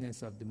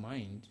consciousness of the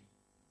mind,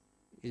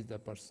 is the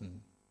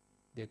person.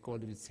 They call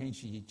it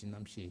Senshi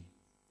Chinamshi.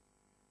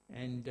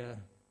 And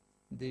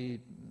the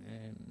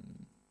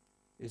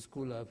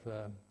school of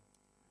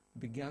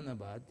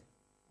Vijnanabad,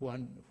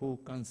 who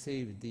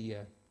conceived the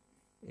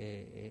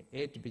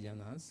 8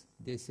 Vijnanas,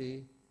 they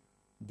say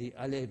the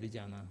Ale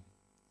Vijnana,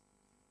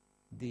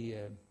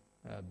 the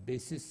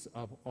basis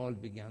of all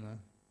Vijnana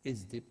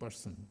is the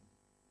person.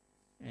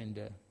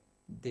 And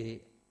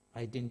they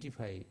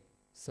identify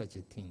such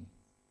a thing.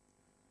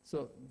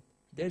 So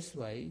that's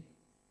why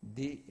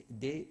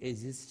they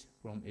exist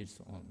from its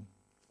own.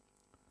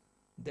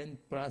 Then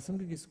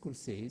Prasangika school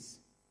says,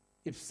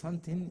 if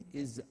something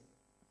is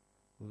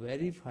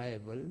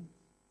verifiable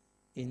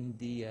in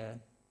the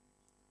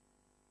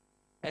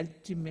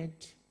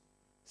ultimate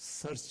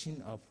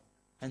searching of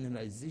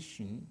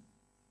analyzation,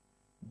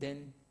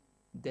 then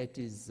that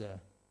is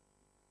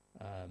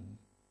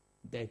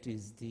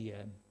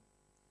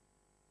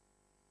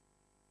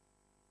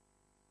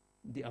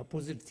the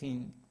opposite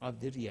thing of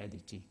the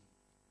reality.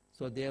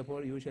 So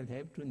therefore you shall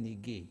have to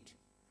negate.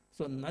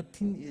 So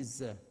nothing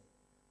is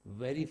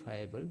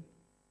verifiable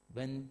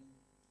when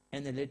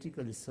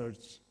analytical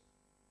research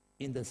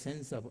in the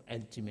sense of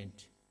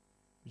ultimate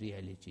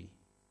reality.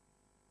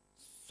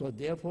 So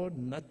therefore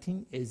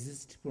nothing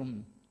exists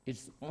from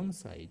its own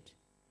side,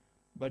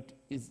 but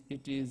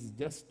it is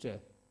just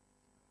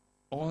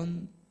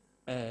on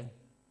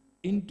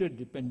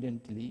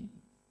interdependently,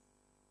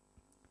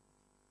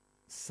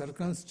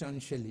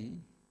 circumstantially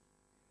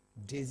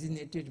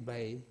designated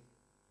by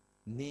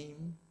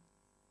name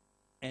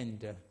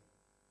and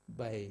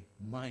by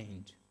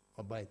mind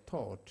or by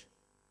thought,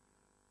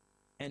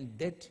 and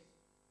that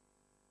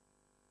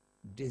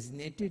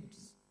designated,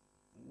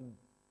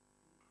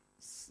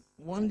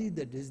 only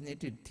the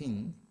designated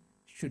thing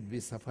should be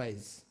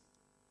suffice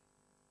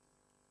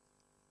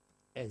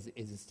as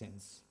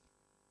existence.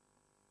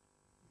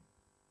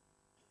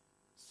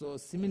 So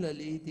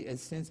similarly, the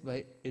existence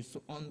by its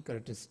own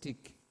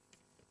characteristic,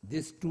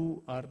 these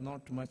two are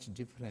not much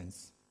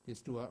difference.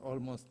 These two are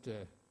almost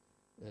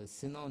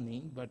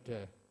synonym, but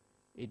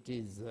it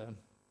is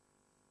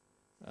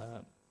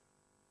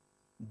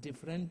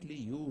differently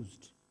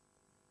used,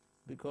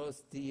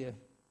 because the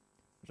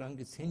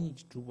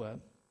Rangisenj Tuva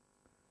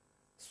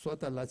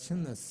Swata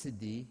Lachana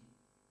Siddhi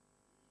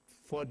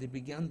for the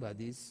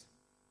Vijnanabadis,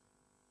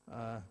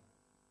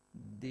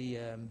 the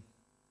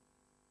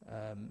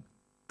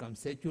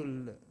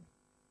conceptual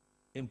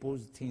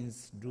imposed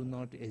things do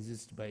not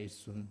exist by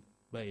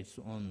its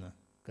own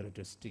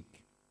characteristic,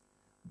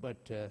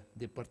 but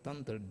the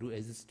Partantra do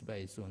exist by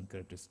its own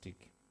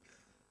characteristic.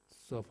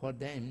 So for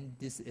them,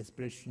 this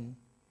expression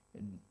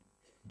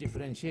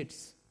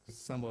differentiates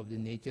some of the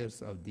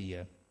natures of the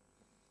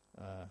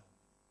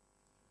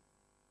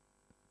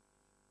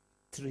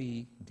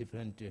three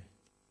different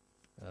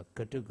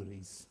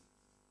categories.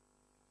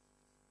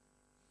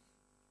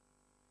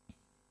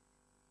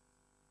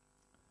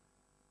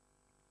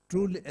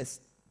 Truly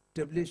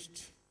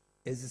established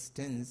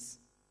existence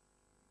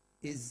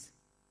is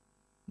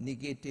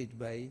negated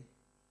by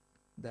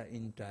the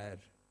entire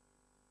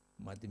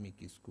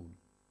Madhyamika school.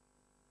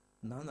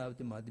 None of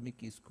the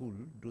Madhyamika school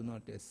do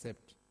not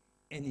accept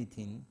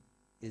anything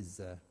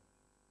is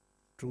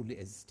truly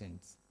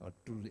existent or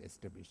truly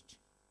established.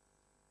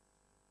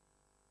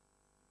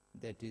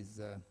 That is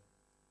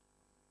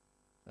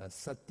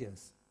Satya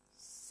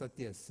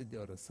Siddhi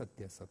or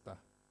Satya Sata.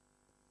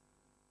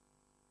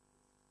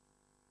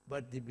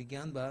 But the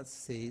Vigyanvad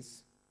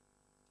says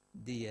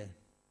the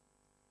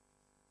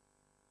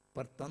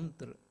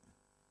Partantra,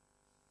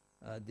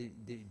 the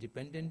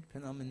dependent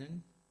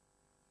phenomenon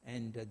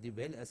and the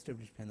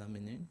well-established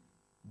phenomenon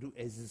do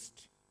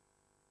exist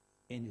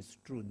in its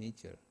true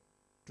nature,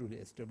 truly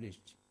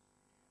established.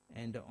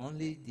 And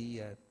only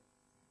the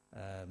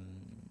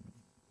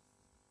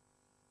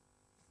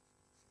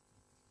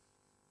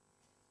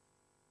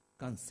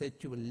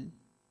conceptual,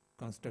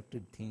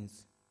 constructed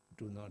things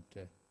do not.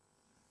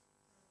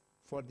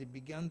 For the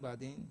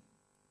Vigyanvadin,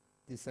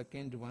 the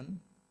second one,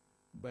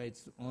 by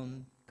its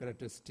own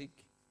characteristic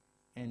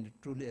and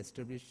truly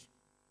established,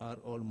 are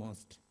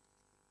almost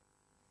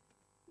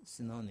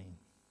synonym.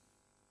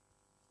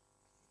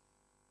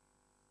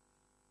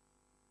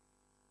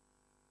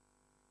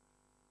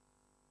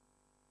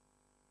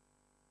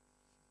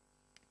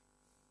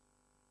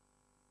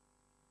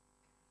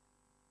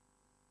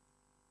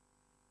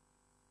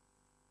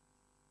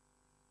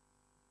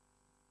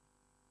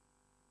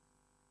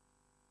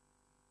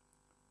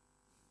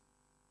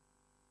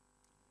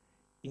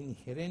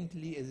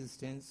 Inherently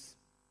existence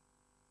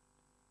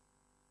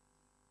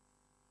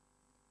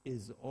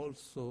is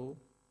also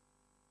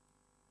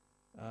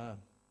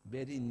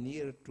very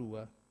near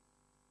to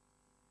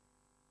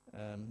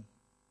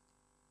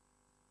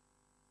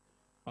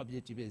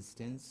objective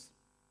existence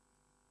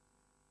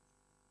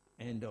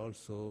and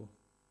also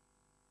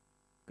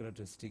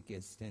characteristic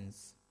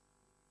existence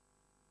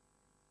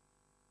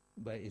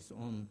by its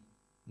own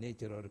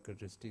nature or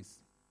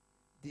characteristics.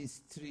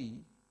 These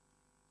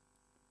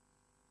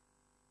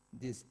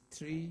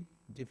three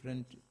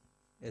different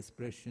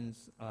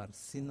expressions are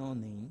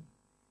synonym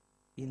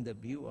in the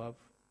view of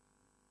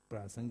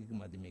Prasangika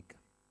Madhyamika.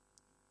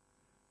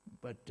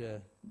 But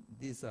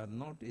these are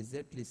not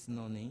exactly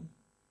synonym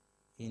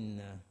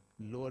in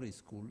lower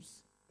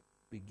schools,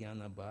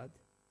 Vigyanabad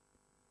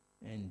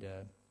and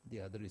the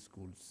other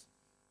schools.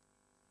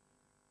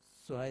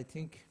 So I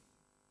think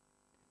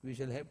we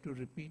shall have to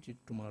repeat it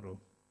tomorrow.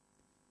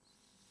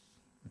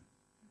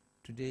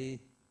 Today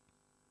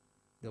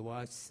the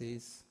watch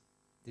says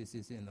this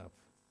is enough.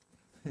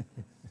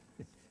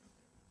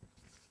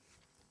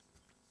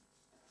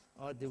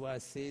 Or the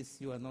watch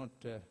says you are not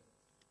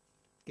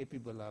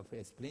capable of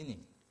explaining.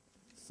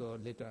 So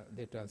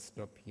let us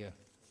stop here.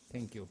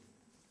 Thank you.